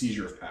we go.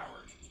 Seizure of power.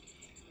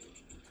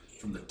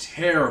 from the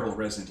terrible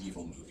Resident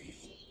Evil movie.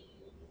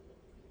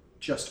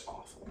 Just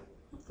awful.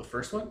 The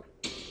first one?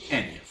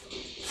 Any of them.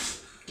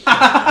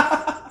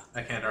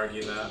 I can't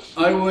argue that.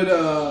 I'm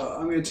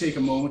going to take a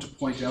moment to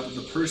point out that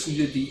the person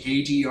who did the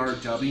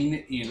ADR dubbing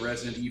in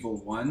Resident Evil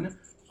 1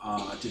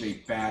 did a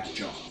bad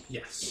job.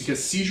 Yes.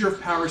 Because Seizure of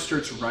Power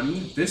starts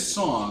running this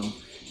song,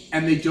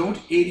 and they don't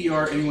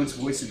ADR anyone's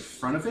voice in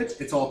front of it,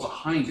 it's all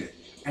behind it.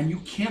 And you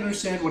can't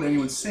understand what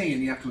anyone's saying,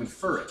 and you have to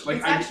infer it.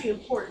 It's actually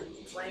important.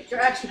 Like,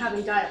 they're actually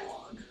having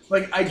dialogue.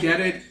 Like, I get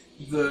it.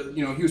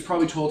 He was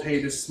probably told,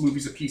 hey, this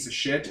movie's a piece of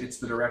shit. It's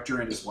the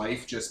director and his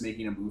wife just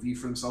making a movie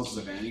for themselves as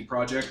a vanity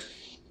project.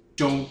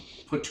 Don't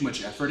put too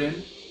much effort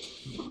in.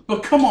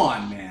 But come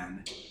on,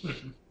 man.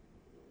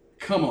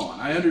 Come on.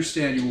 I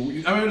understand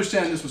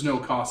this was no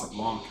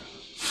Casablanca.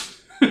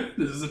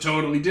 This is a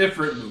totally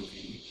different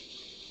movie.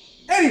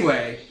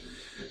 Anyway,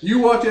 you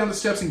walk down the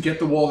steps and get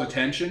the wall's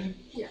attention.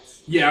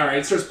 Yes. Yeah, alright.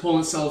 It starts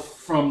pulling itself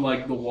from,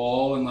 like, the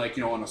wall and, like,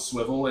 on a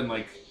swivel and,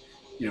 like,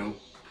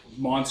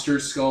 monster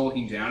skull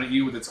looking down at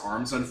you with its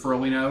arms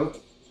unfurling out.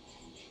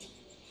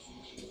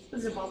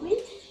 Is it above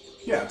me?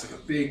 Yeah, it's like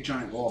a big,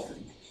 giant wall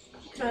thing.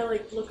 Can I,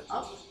 like, look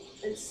up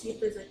and see if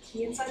there's a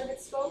key inside of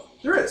its skull?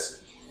 There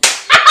is.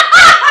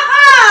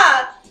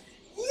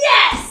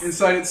 Yes!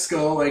 Inside its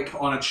skull, like,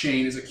 on a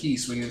chain, is a key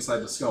swinging inside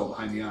the skull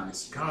behind the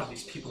eyes. God,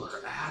 these people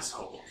are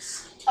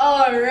assholes.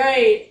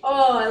 Alright.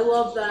 Oh, I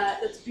love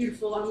that. That's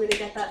beautiful. I'm gonna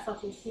get that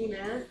fucking key,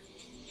 man.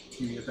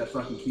 Can you get that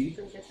fucking key?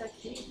 I'm gonna get that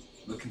key.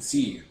 Look can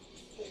see you.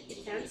 You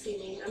can't see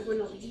me. I'm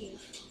gonna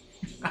leave.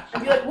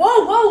 I'd be like,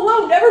 whoa, whoa,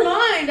 whoa, never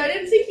mind. I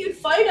didn't think you'd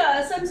fight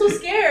us. I'm so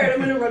scared. I'm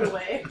gonna run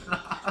away.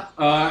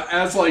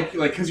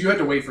 Because you had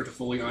to wait for it to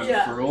fully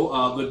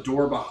unfurl, the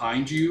door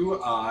behind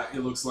you, it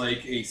looks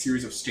like a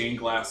series of stained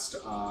glass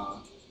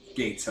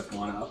gates have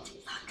gone up.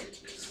 Fuck.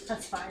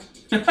 That's fine.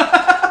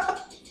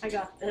 I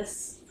got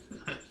this.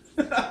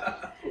 I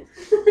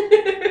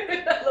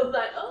love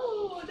that.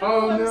 Oh,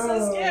 no, I'm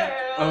so scared.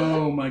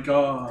 Oh my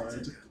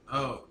god.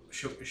 Oh,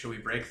 should we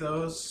break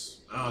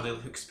those? Oh, they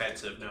look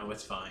expensive. No,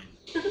 it's fine.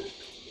 They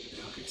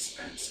look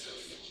expensive.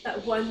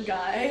 That one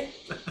guy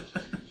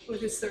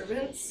with his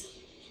servants.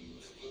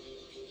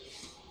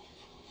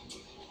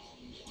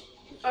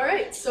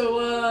 Alright,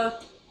 so,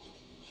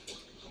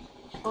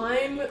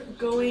 I'm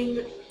going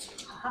to...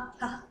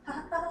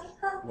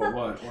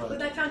 What? Would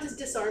that count as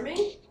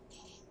disarming?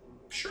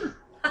 Sure.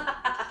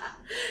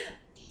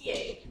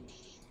 Yay.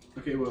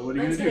 Okay, well, what are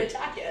you I'm gonna gonna do?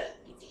 attack it.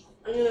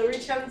 I'm gonna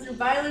reach out through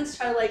violence,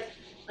 try to like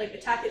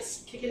attack it,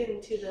 kick it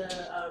into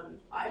the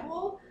eye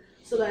hole,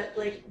 so that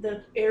like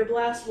the air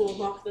blast will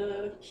knock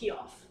the key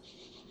off.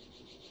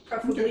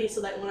 Preferably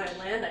so that when I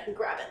land, I can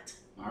grab it.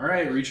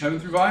 Alright, reach heaven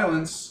through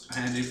violence,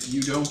 and if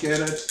you don't get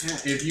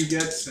if you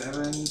get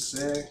 7,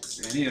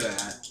 6, any of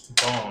that.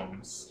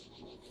 Bombs.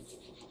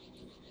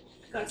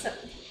 Got a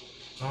 7.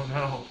 Oh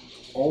no.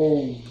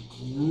 Oh,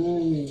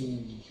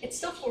 no. It's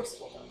still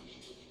forceful though.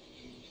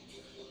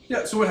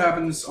 Yeah, so what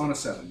happens on a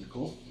 7,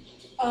 Nicole?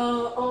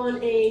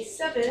 On a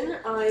 7,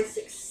 I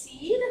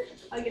succeed.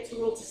 I get to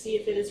roll to see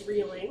if it is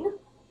reeling,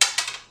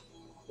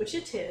 which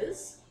it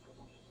is.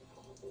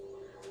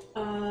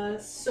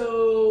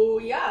 So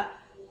yeah,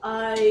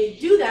 I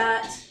do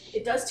that.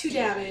 It does 2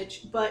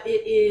 damage, but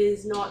it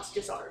is not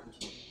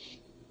disarmed.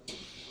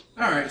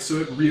 Alright, so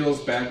it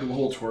reels back, the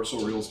whole torso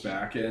reels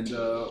back and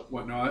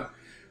whatnot.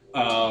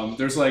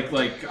 There's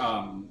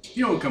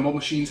gumball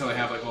machines, how they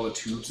have like all the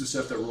tubes and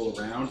stuff that roll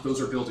around.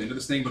 Those are built into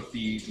this thing, but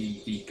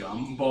the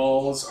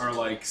gumballs are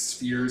like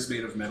spheres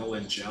made of metal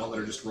and gel that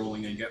are just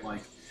rolling and get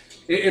like...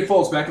 It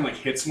falls back and like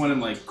hits one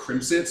and like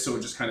crimps it, so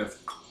it just kind of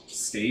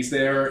stays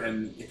there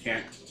and you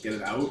can't get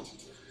it out.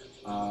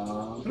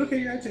 But okay,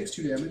 yeah, it takes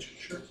 2 damage,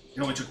 sure.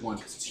 It only took 1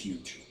 because it's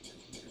huge.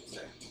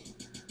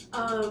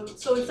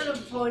 So instead of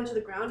falling to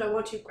the ground, I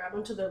want to grab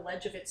onto the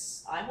ledge of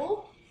its eye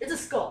hole. It's a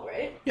skull,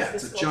 right? Yeah,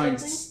 it's a giant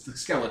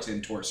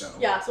skeleton torso.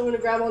 Yeah, so I'm going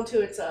to grab onto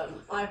its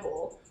eye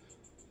hole.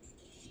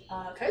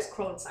 Can I just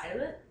crawl inside of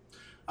it?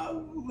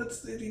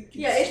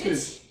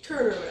 It's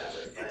turn or whatever.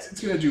 It's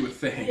going to do a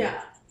thing.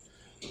 Yeah.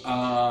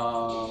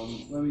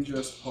 Let me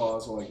just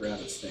pause while I grab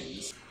its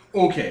things.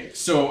 Okay,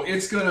 so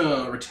it's going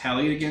to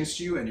retaliate against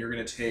you, and you're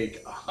going to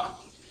take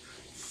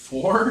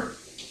 4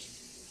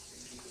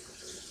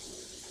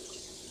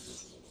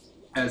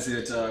 as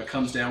it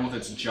comes down with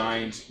its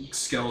giant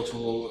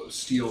skeletal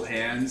steel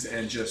hands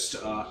and just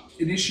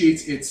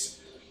initiates its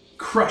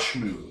crush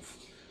move,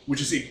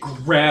 which is it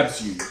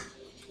grabs you.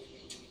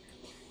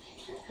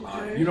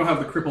 Okay. You don't have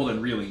the crippled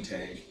and reeling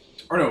tag.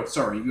 Or no,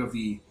 sorry, you have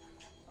the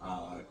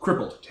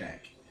crippled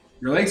tag.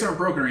 Your legs aren't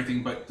broken or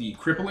anything, but the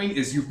crippling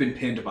is you've been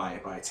pinned by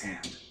it, by its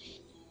hand.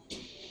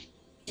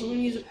 I'm going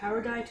to use a power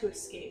die to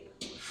escape.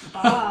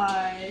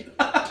 Bye.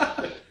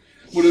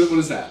 What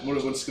is that?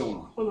 What's going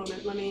on? One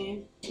moment, let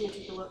me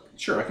take a look.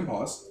 Sure, I can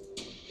pause.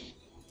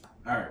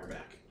 Alright, we're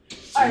back.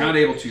 So you're not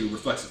able to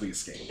reflexively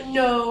escape.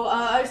 No,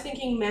 I was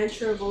thinking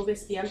Mantra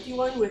Volvis the Empty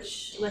One,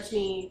 which lets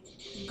me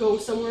go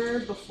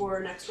somewhere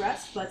before next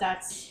rest, but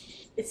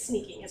that's it's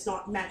sneaking. It's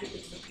not magically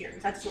disappearing.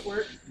 That doesn't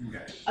work.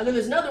 Okay. Then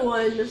there's another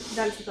one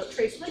that is without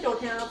trace, which I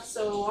don't have,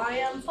 so I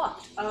am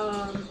fucked.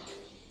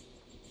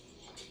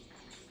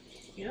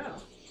 Yeah.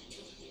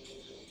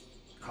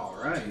 All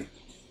right.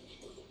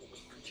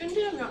 Shouldn't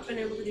it have not been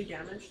able to do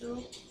damage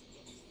though?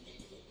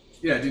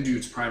 Yeah, it didn't do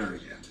its primary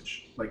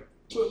damage. Like,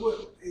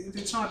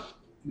 it's not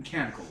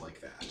mechanical like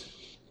that.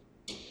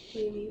 What do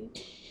you mean?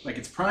 Like,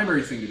 its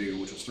primary thing to do,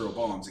 which was throw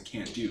bombs, it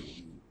can't do.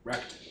 You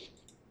wrecked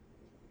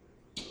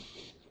it.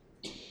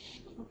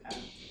 Okay.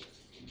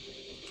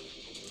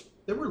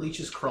 There were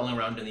leeches crawling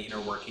around in the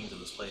inner workings of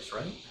this place,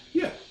 right?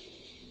 Yeah.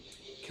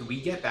 Can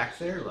we get back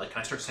there? Like,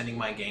 can I start sending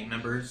my gang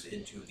members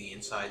into the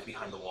inside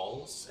behind the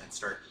walls and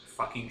start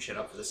fucking shit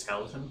up for the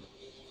skeleton?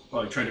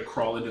 Well, like trying to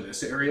crawl into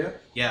this area?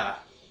 Yeah.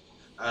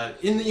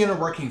 In the inner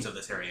workings of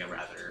this area,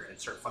 rather, and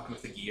start fucking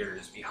with the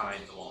gears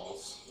behind the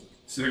walls.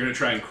 So they're going to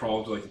try and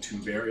crawl to, like, the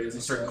tube areas And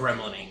and start stuff?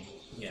 gremlining.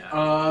 Yeah.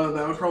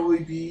 That would probably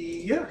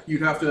be... Yeah,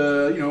 you'd have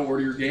to, you know,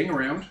 order your gang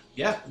around.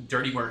 Yeah,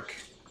 dirty work.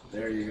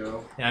 There you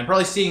go. Yeah, I'm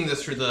probably seeing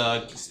this through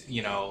the,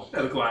 you know...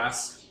 Yeah, the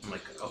glass. I'm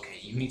like, okay,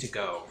 you need to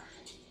go.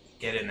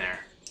 Get in there.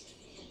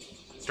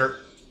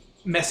 Start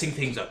messing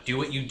things up. Do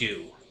what you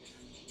do.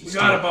 We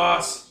got it,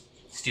 boss.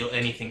 Steal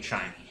anything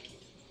shiny.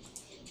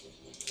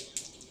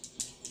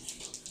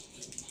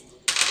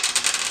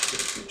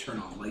 They turn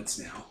on lights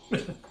now.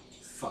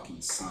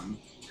 Fucking sun.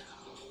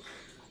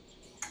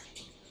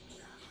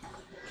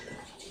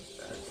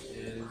 That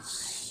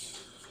is...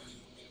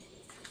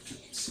 To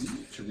see,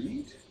 to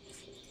read,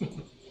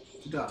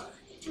 to die.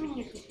 I mean,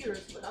 your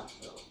computer's lit up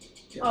though.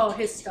 Yeah. Oh,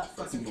 his stuff.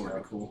 Fucking doesn't board show.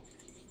 be cool.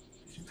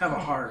 Have a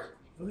heart.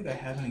 I don't think I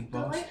have any The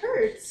buffs. light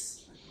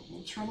hurts.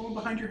 Well, turn the one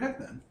behind your head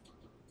then.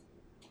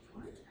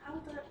 What? How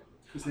would that?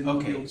 Because they won't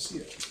be Okay. able to see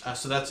it.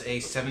 So that's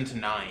a 7 to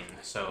 9.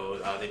 So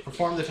they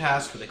perform the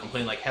task, but they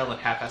complain like hell and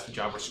half-ass the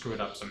job or screw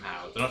it up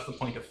somehow. They're not to the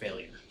point of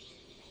failure.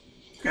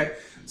 Okay,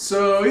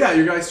 so yeah,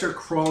 you guys start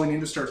crawling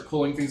in to start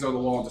pulling things out of the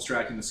wall and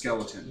distracting the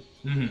skeleton.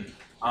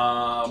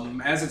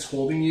 Mm-hmm. As it's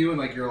holding you and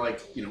like you're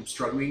like, you know,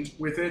 struggling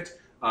with it,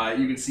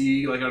 you can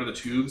see like out of the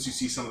tubes, you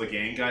see some of the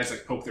gang guys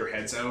like poke their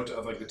heads out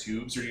of like the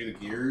tubes or near the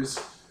gears.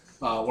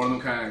 One of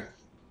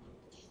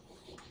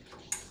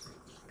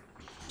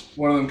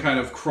them kind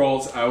of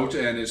crawls out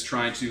and is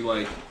trying to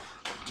like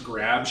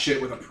grab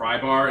shit with a pry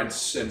bar and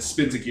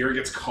spins a gear,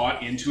 gets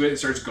caught into it and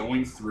starts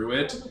going through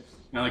it.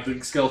 And like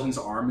the skeleton's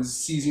arm is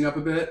seizing up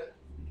a bit.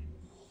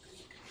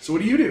 So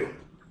what do you do?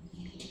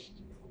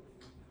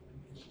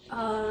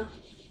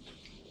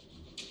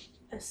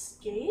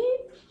 Escape?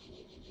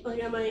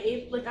 Like, am I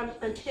able? Like, I'm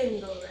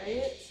pinned though,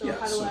 right? So Yeah,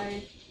 how do so-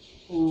 I?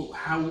 Well,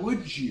 how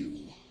would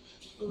you?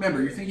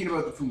 Remember, you're thinking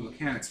about it from the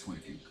mechanics point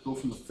of view. Go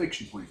from the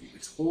fiction point of view.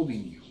 It's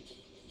holding you.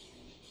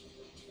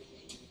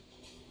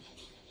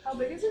 How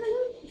big is it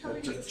again? How big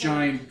It's is a this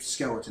giant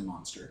skeleton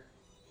monster.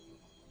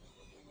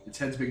 Its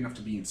head's big enough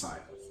to be inside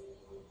of.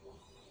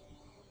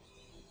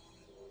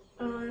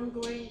 I'm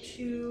going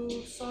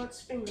to saw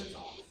its fingers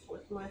off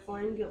with my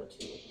fine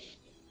guillotine.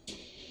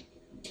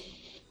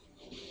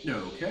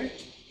 Okay.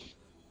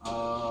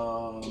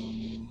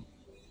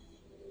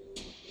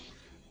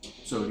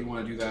 So do you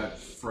want to do that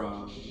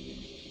from?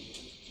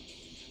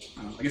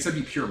 I guess that'd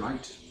be pure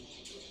might.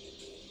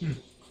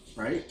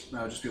 Right?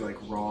 That would just be like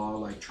raw,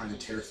 like trying to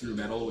tear through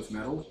metal with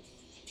metal.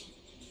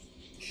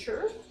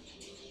 Sure.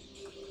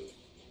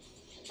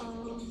 I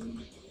don't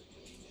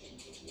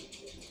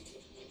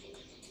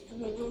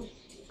know.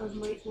 I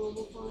might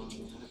roll on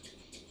that.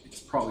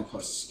 It's probably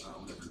plus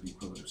whatever the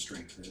equivalent of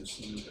strength is.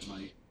 Let me look at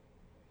might.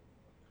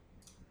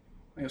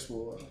 I guess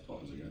we'll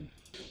pause again.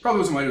 Probably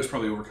wasn't might, it was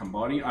probably overcome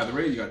body. Either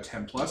way, you got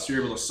 10 plus. So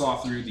you're able to saw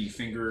through the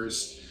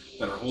fingers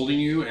that are holding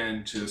you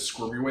and to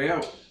squirm your way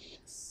out.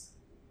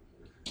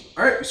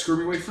 Alright, you squirm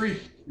your way free.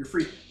 You're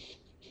free.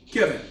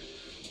 Kevin,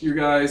 you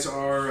guys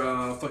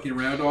are fucking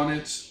around on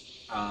it.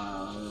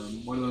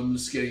 One of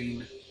them's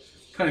getting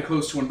kind of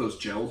close to one of those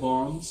gel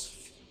bombs.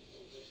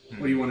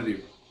 What do you want to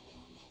do?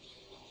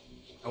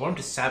 I want him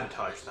to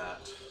sabotage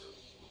that.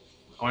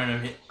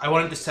 I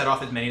want him to set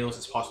off as many of those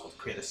as possible to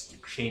create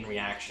a chain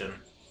reaction.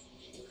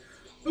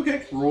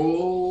 Okay,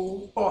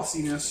 roll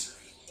bossiness.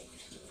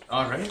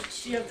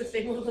 Alright. Do you have the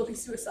thing where they'll be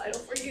suicidal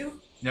for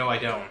you? No, I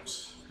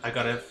don't. I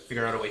gotta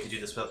figure out a way to do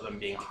this without them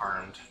being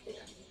harmed. Yeah.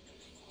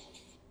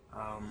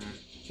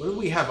 What do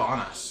we have on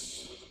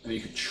us? And you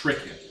could trick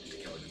him into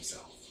killing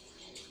himself.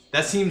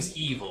 That seems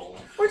evil.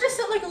 Or just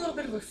set like a little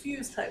bit of a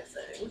fuse type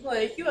thing.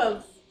 Like you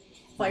have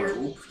fire,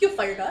 Rope. you have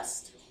fire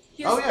dust.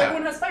 Oh, yeah.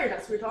 Everyone has fire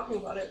dust. We were talking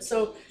about it.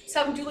 So just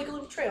have them do like a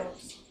little trail.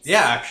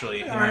 Yeah,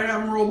 actually. Alright,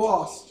 have him roll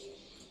boss.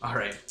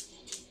 Alright.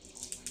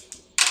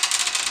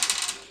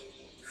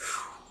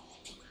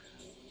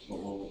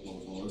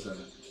 What was that?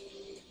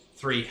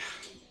 3.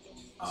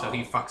 So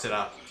he fucks it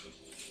up.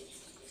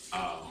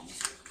 Oh.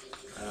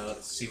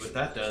 Let's see what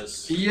that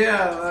does.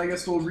 Yeah, I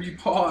guess we'll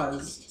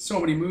repause. So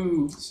many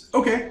moves.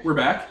 Okay, we're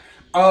back.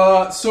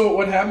 So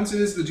what happens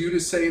is the dude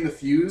is setting the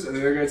fuse, and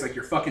the other guy's like,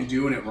 "You're fucking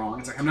doing it wrong."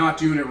 It's like, "I'm not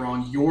doing it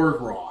wrong. You're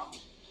wrong.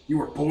 You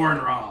were born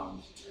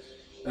wrong."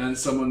 and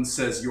someone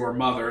says your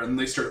mother, and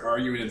they start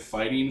arguing and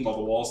fighting while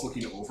the wall's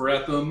looking over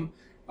at them,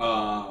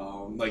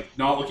 like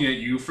not looking at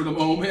you for the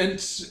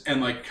moment,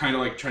 and like kind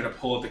of like trying to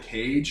pull at the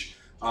cage,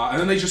 and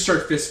then they just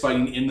start fist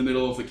fighting in the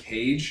middle of the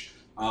cage,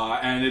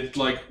 and it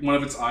like one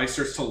of its eyes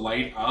starts to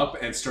light up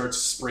and starts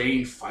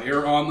spraying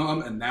fire on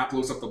them, and that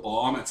blows up the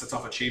bomb and sets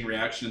off a chain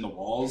reaction in the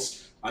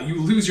walls.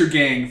 You lose your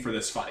gang for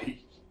this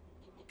fight.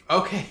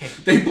 Okay.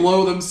 They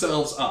blow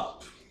themselves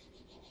up.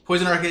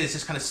 Poison Arcade is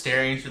just kind of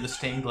staring through the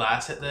stained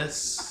glass at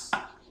this.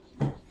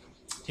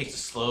 Takes a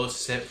slow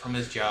sip from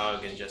his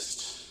jug and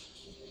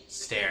just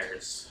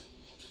stares.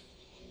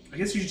 I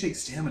guess you should take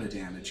stamina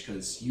damage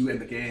because you and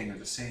the gang are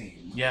the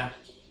same. Yeah.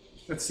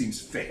 That seems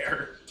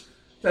fair.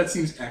 That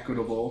seems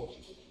equitable.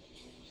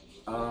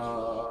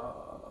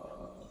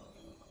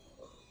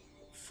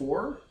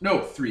 4?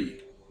 No,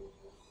 3.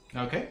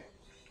 Okay.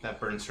 That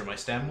burns through my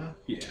stamina.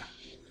 Yeah.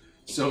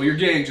 So your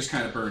gang just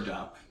kind of burned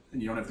up,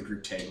 and you don't have the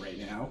group tag right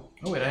now.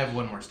 Oh wait, I have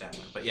one more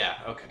stamina, but yeah,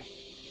 okay.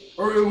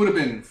 Or it would have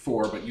been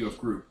 4, but you have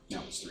group.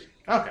 Now it's 3.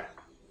 Okay.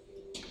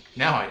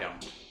 Now I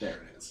don't.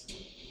 There it is.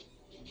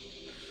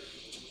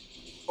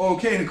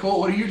 Okay, Nicole,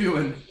 what are you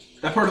doing?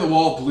 That part of the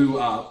wall blew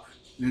up,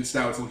 and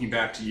now it's looking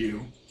back to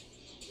you.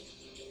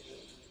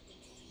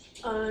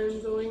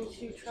 I'm going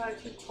to try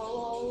to crawl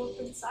all up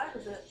inside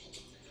of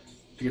it.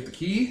 To get the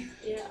key?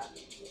 Yeah.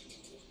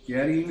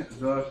 Getting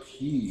the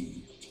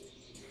key.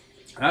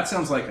 That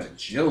sounds like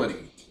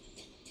agility.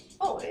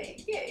 Oh,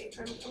 hey, yay.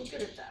 I'm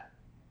good at that.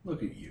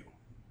 Look at you.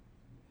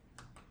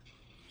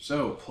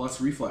 So,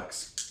 plus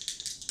reflex.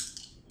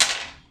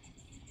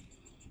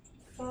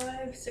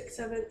 5, 6,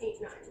 7,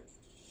 8, 9.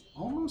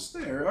 Almost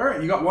there.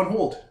 Alright, you got 1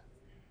 hold.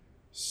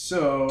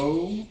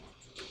 So,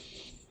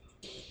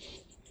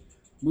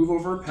 move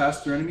over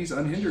past their enemies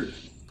unhindered.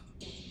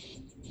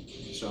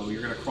 So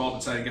you're going to crawl up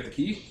inside and get the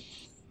key?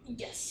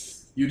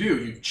 Yes. You do.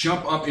 You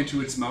jump up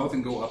into its mouth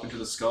and go up into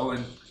the skull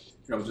and,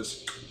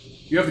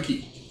 you have the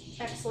key.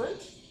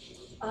 Excellent.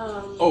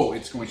 Oh,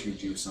 it's going to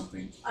do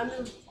something. I'm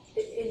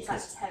inside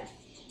its head,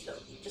 so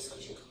just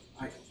let you know.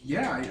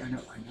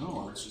 I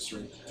know. I was just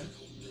right there.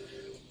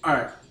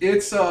 Alright,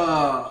 it's,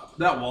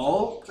 that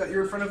wall that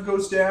you're in front of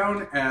goes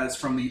down as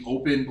from the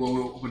open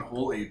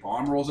hole, a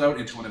bomb rolls out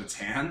into one of its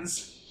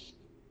hands.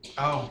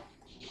 Oh.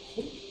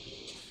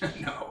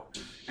 No.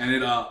 And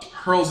it,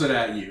 hurls it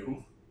at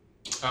you.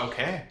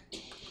 Okay.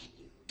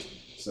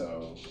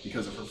 So,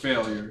 because of her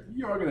failure,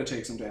 you're gonna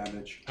take some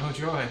damage. Oh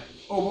joy.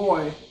 Oh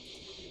boy.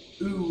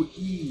 Ooh,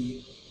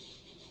 ee.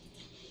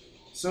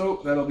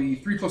 So, that'll be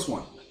 3 plus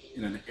 1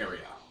 in an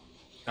area.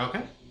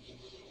 Okay.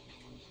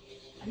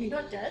 Are you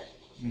not dead?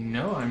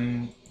 No,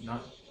 I'm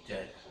not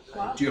dead.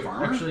 Wow. Do you have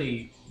armor?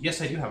 Actually, yes,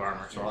 I do have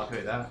armor, so I'll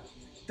activate that.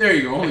 There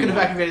you go. I only could have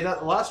one. activated that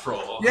the last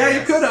roll. Yeah, I you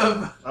guess. could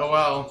have. Oh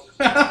well.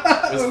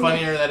 It was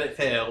funnier that it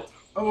failed.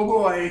 Oh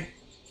boy.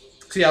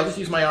 So yeah, I'll just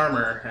use my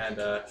armor and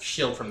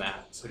shield from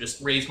that. So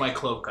just raise my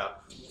cloak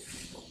up.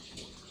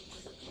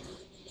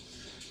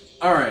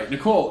 Alright,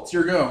 Nicole, it's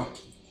your go.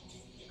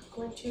 I'm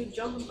going to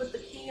jump and put the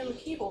key in the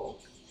keyhole.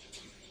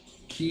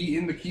 Key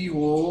in the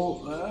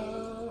keyhole,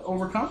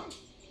 overcome?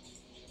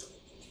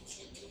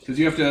 Because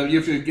you have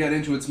to get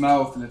into its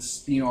mouth and it's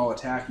being all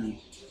attacky.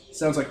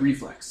 Sounds like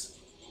reflex.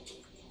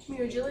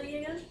 Your agility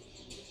again?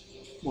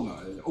 Well,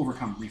 no,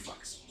 overcome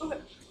reflex. Okay.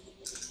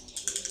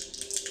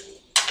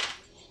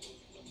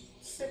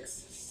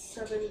 6,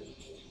 7,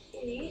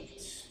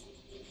 8,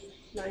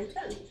 9,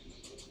 10.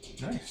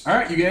 Nice.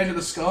 Alright, you get into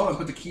the skull and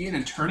put the key in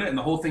and turn it, and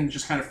the whole thing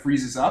just kind of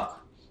freezes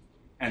up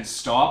and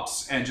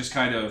stops and just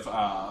kind of,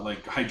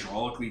 like,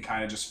 hydraulically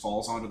kind of just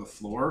falls onto the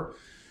floor.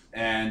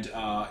 And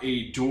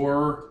a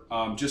door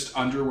just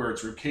under where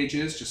its ribcage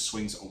is just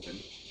swings open.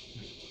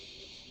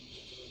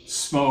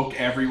 Smoke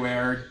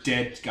everywhere,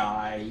 dead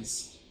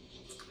guys.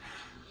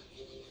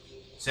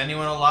 Is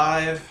anyone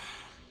alive?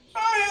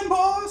 I am,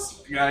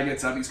 boss! The guy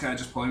gets up, he's kind of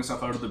just pulling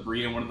himself out of the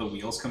debris, and one of the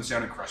wheels comes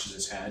down and crushes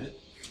his head.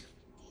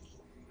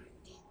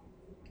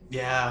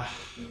 Yeah.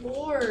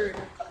 Lord.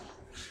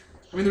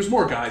 I mean, there's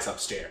more guys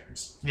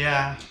upstairs.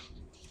 Yeah.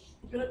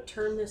 I'm gonna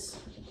turn this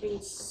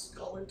thing's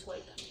skull into,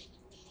 like,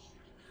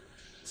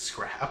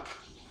 Scrap.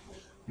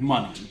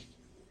 Money.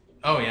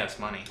 Oh yes,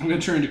 money. I'm gonna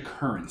turn into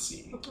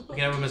currency. You can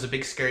have him as a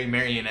big scary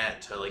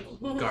marionette to like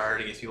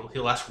guard against people.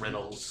 He'll ask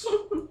riddles.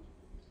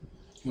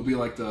 He'll be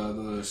like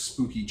the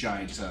spooky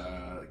giant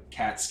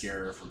cat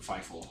scarer from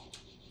Fievel.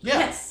 Yeah.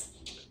 Yes.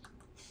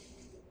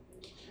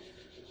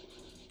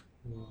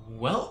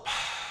 Well.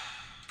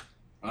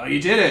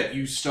 You did it.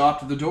 You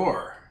stopped the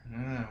door.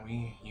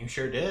 You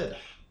sure did.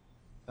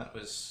 That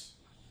was.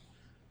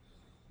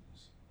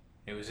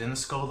 It was in the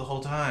skull the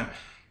whole time.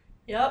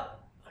 Yep.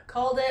 I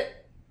called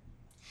it.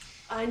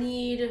 I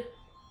need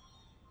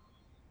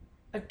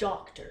a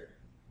doctor.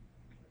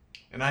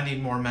 And I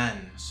need more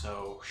men,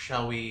 so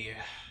shall we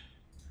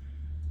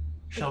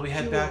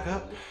head back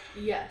up?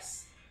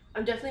 Yes.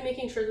 I'm definitely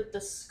making sure that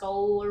the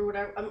skull or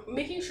whatever, I'm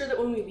making sure that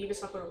when we leave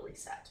it's not going to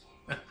reset.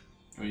 I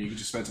mean, you can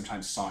just spend some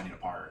time sawing it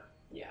apart.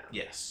 Yeah.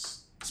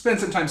 Yes. Spend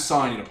some time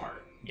sawing it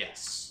apart.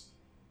 Yes.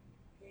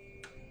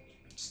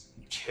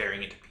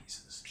 tearing it to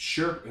pieces.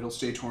 Sure, it'll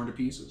stay torn to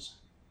pieces.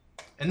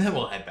 And then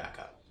we'll head back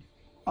up.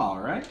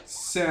 Alright,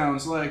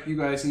 sounds like you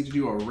guys need to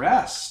do a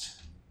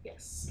rest.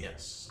 Yes.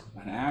 Yes.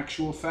 An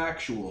actual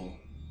factual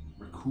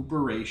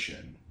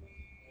recuperation.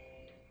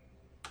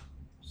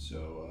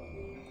 So,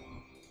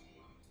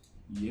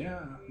 yeah,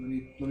 let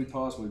me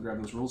pause while we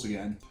grab those rolls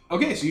again.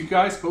 Okay, so you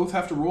guys both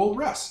have to roll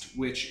rest,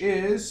 which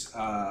is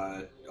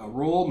a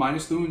roll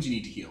minus the wounds you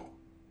need to heal.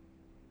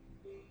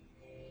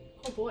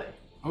 Oh boy.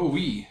 Oh,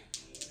 we.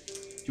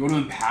 Do you want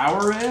to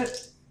empower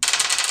it?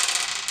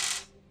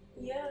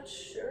 Yeah,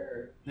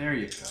 sure. There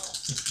you go.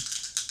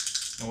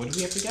 And what do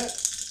we have to get?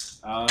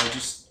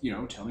 Just,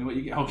 tell me what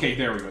you get. Okay,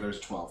 there we go. There's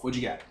a 12. What'd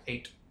you get?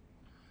 8.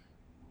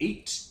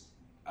 8.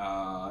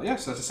 Yeah,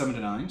 so that's a 7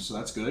 to 9, so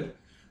that's good.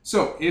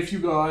 So if you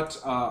got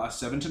a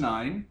 7 to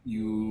 9,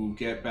 you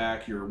get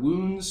back your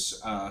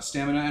wounds,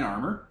 stamina, and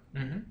armor.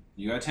 Mm-hmm.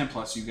 You got a 10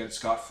 plus, so you get it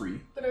scot-free.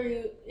 But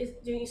didn't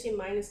you say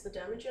minus the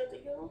damage you have to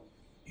heal?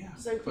 Yeah,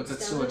 Does that include but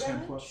that's still a 10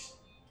 stamina plus.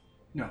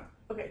 No,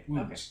 Okay, okay.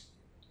 wounds.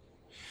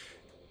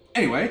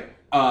 Anyway,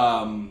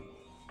 so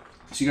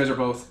you guys are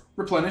both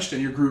replenished,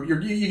 and your group,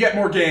 you get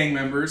more gang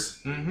members.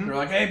 Mm-hmm. They're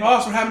like, hey,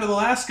 boss, what happened to the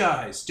last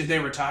guys? Did they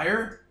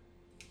retire?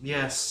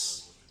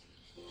 Yes.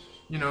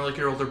 Like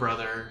your older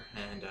brother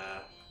and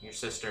your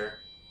sister.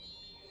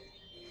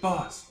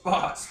 Boss,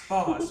 boss,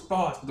 boss,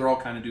 boss. They're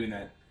all kind of doing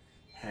that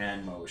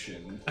hand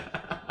motion.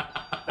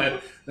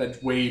 that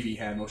wavy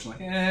hand motion,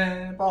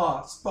 like,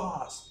 boss,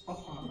 boss,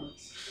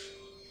 boss.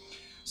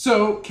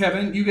 So,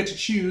 Kevin, you get to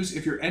choose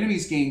if your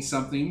enemies gain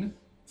something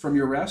from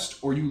your rest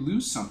or you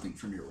lose something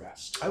from your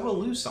rest. I will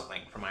lose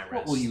something from my rest.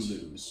 What will you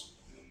lose?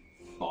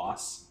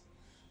 Boss.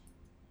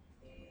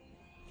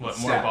 What,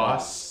 more Stat boss?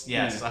 boss.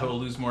 Yes, Yeah. I will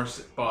lose more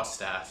boss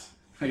stats.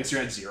 I guess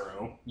you're at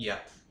 0. Yeah.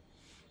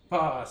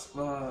 Boss,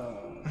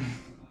 boss.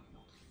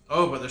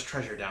 Oh, but there's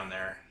treasure down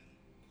there.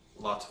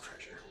 Lots of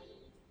treasure.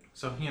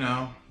 So,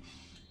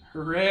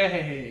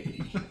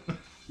 Hooray!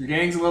 Your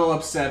gang's a little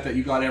upset that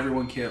you got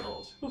everyone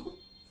killed.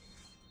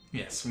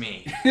 Yes,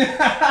 me.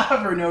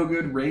 For no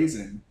good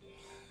reason.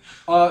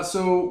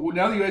 So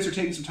now that you guys are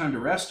taking some time to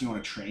rest, do you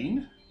want to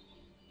train?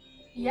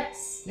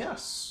 Yes.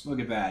 Yes.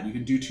 Look at that. You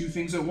can do 2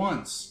 things at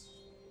once.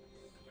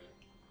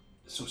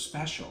 So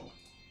special.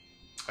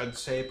 I'd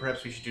say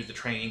perhaps we should do the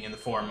training in the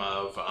form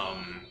of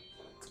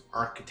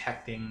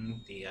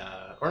architecting the,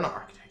 or not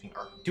architecting,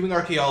 doing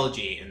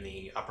archaeology in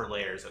the upper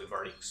layers that we've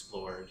already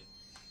explored.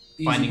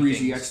 Easy Finding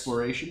breezy things.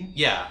 exploration.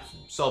 Yeah,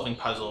 solving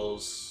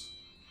puzzles.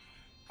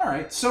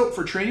 Alright, so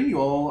for training, you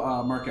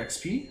all mark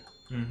XP.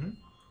 Mm-hmm.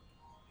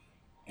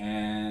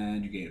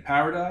 And you gain a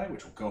power die,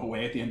 which will go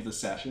away at the end of the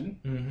session.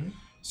 Mm-hmm.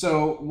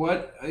 So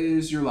what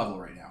is your level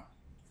right now?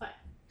 5.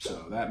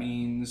 So that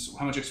means,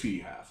 how much XP do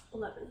you have?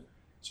 11.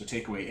 So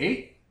take away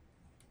 8,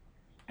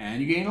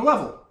 and you gain a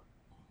level.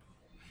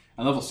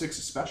 And level 6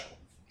 is special.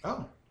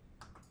 Oh,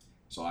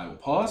 So I will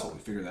pause while we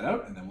figure that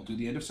out, and then we'll do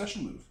the end of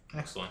session move.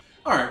 excellent.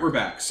 All right, we're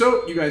back.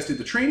 So you guys did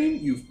the training.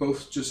 You've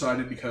both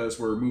decided, because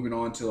we're moving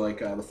on to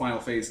the final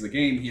phase of the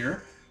game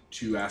here,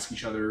 to ask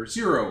each other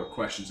 0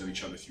 questions of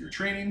each other through your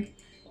training.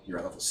 You're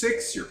at level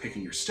 6. You're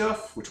picking your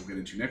stuff, which we'll get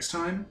into next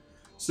time.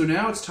 So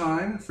now it's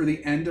time for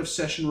the end of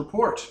session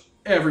report.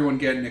 Everyone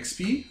get an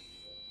XP.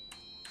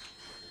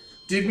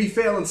 Did we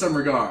fail in some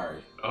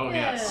regard? Oh,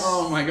 Yes. yes.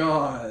 Oh my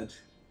god.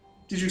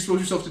 Did you expose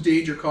yourself to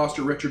danger, cost,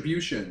 or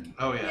retribution?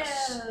 Oh,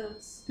 yes.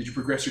 Yes. Did you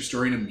progress your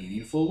story in a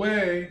meaningful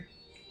way?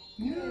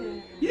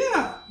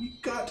 Yeah, you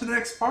got to the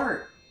next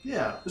part.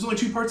 Yeah. There's only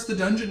 2 parts of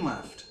the dungeon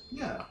left.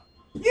 Yeah.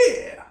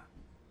 Yeah!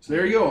 So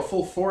there you go, a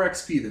full 4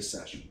 XP this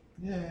session.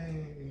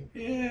 Yay.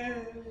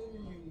 Yay!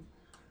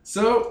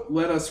 So,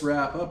 let us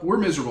wrap up. We're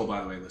miserable,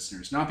 by the way,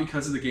 listeners. Not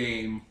because of the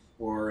game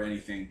or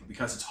anything, but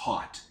because it's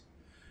hot.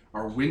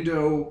 Our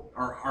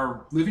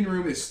living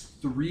room is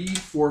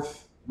 3/4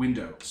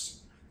 windows.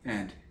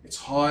 And it's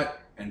hot,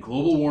 and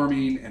global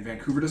warming, and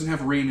Vancouver doesn't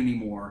have rain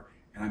anymore.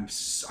 And I'm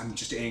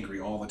just angry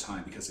all the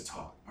time because it's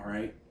hot, all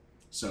right?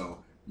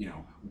 So,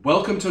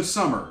 welcome to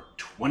summer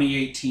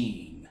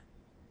 2018.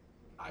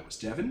 I was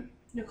Devin.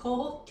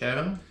 Nicole?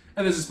 Kevin?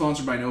 And this is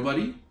sponsored by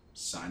Nobody.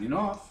 Signing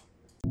off.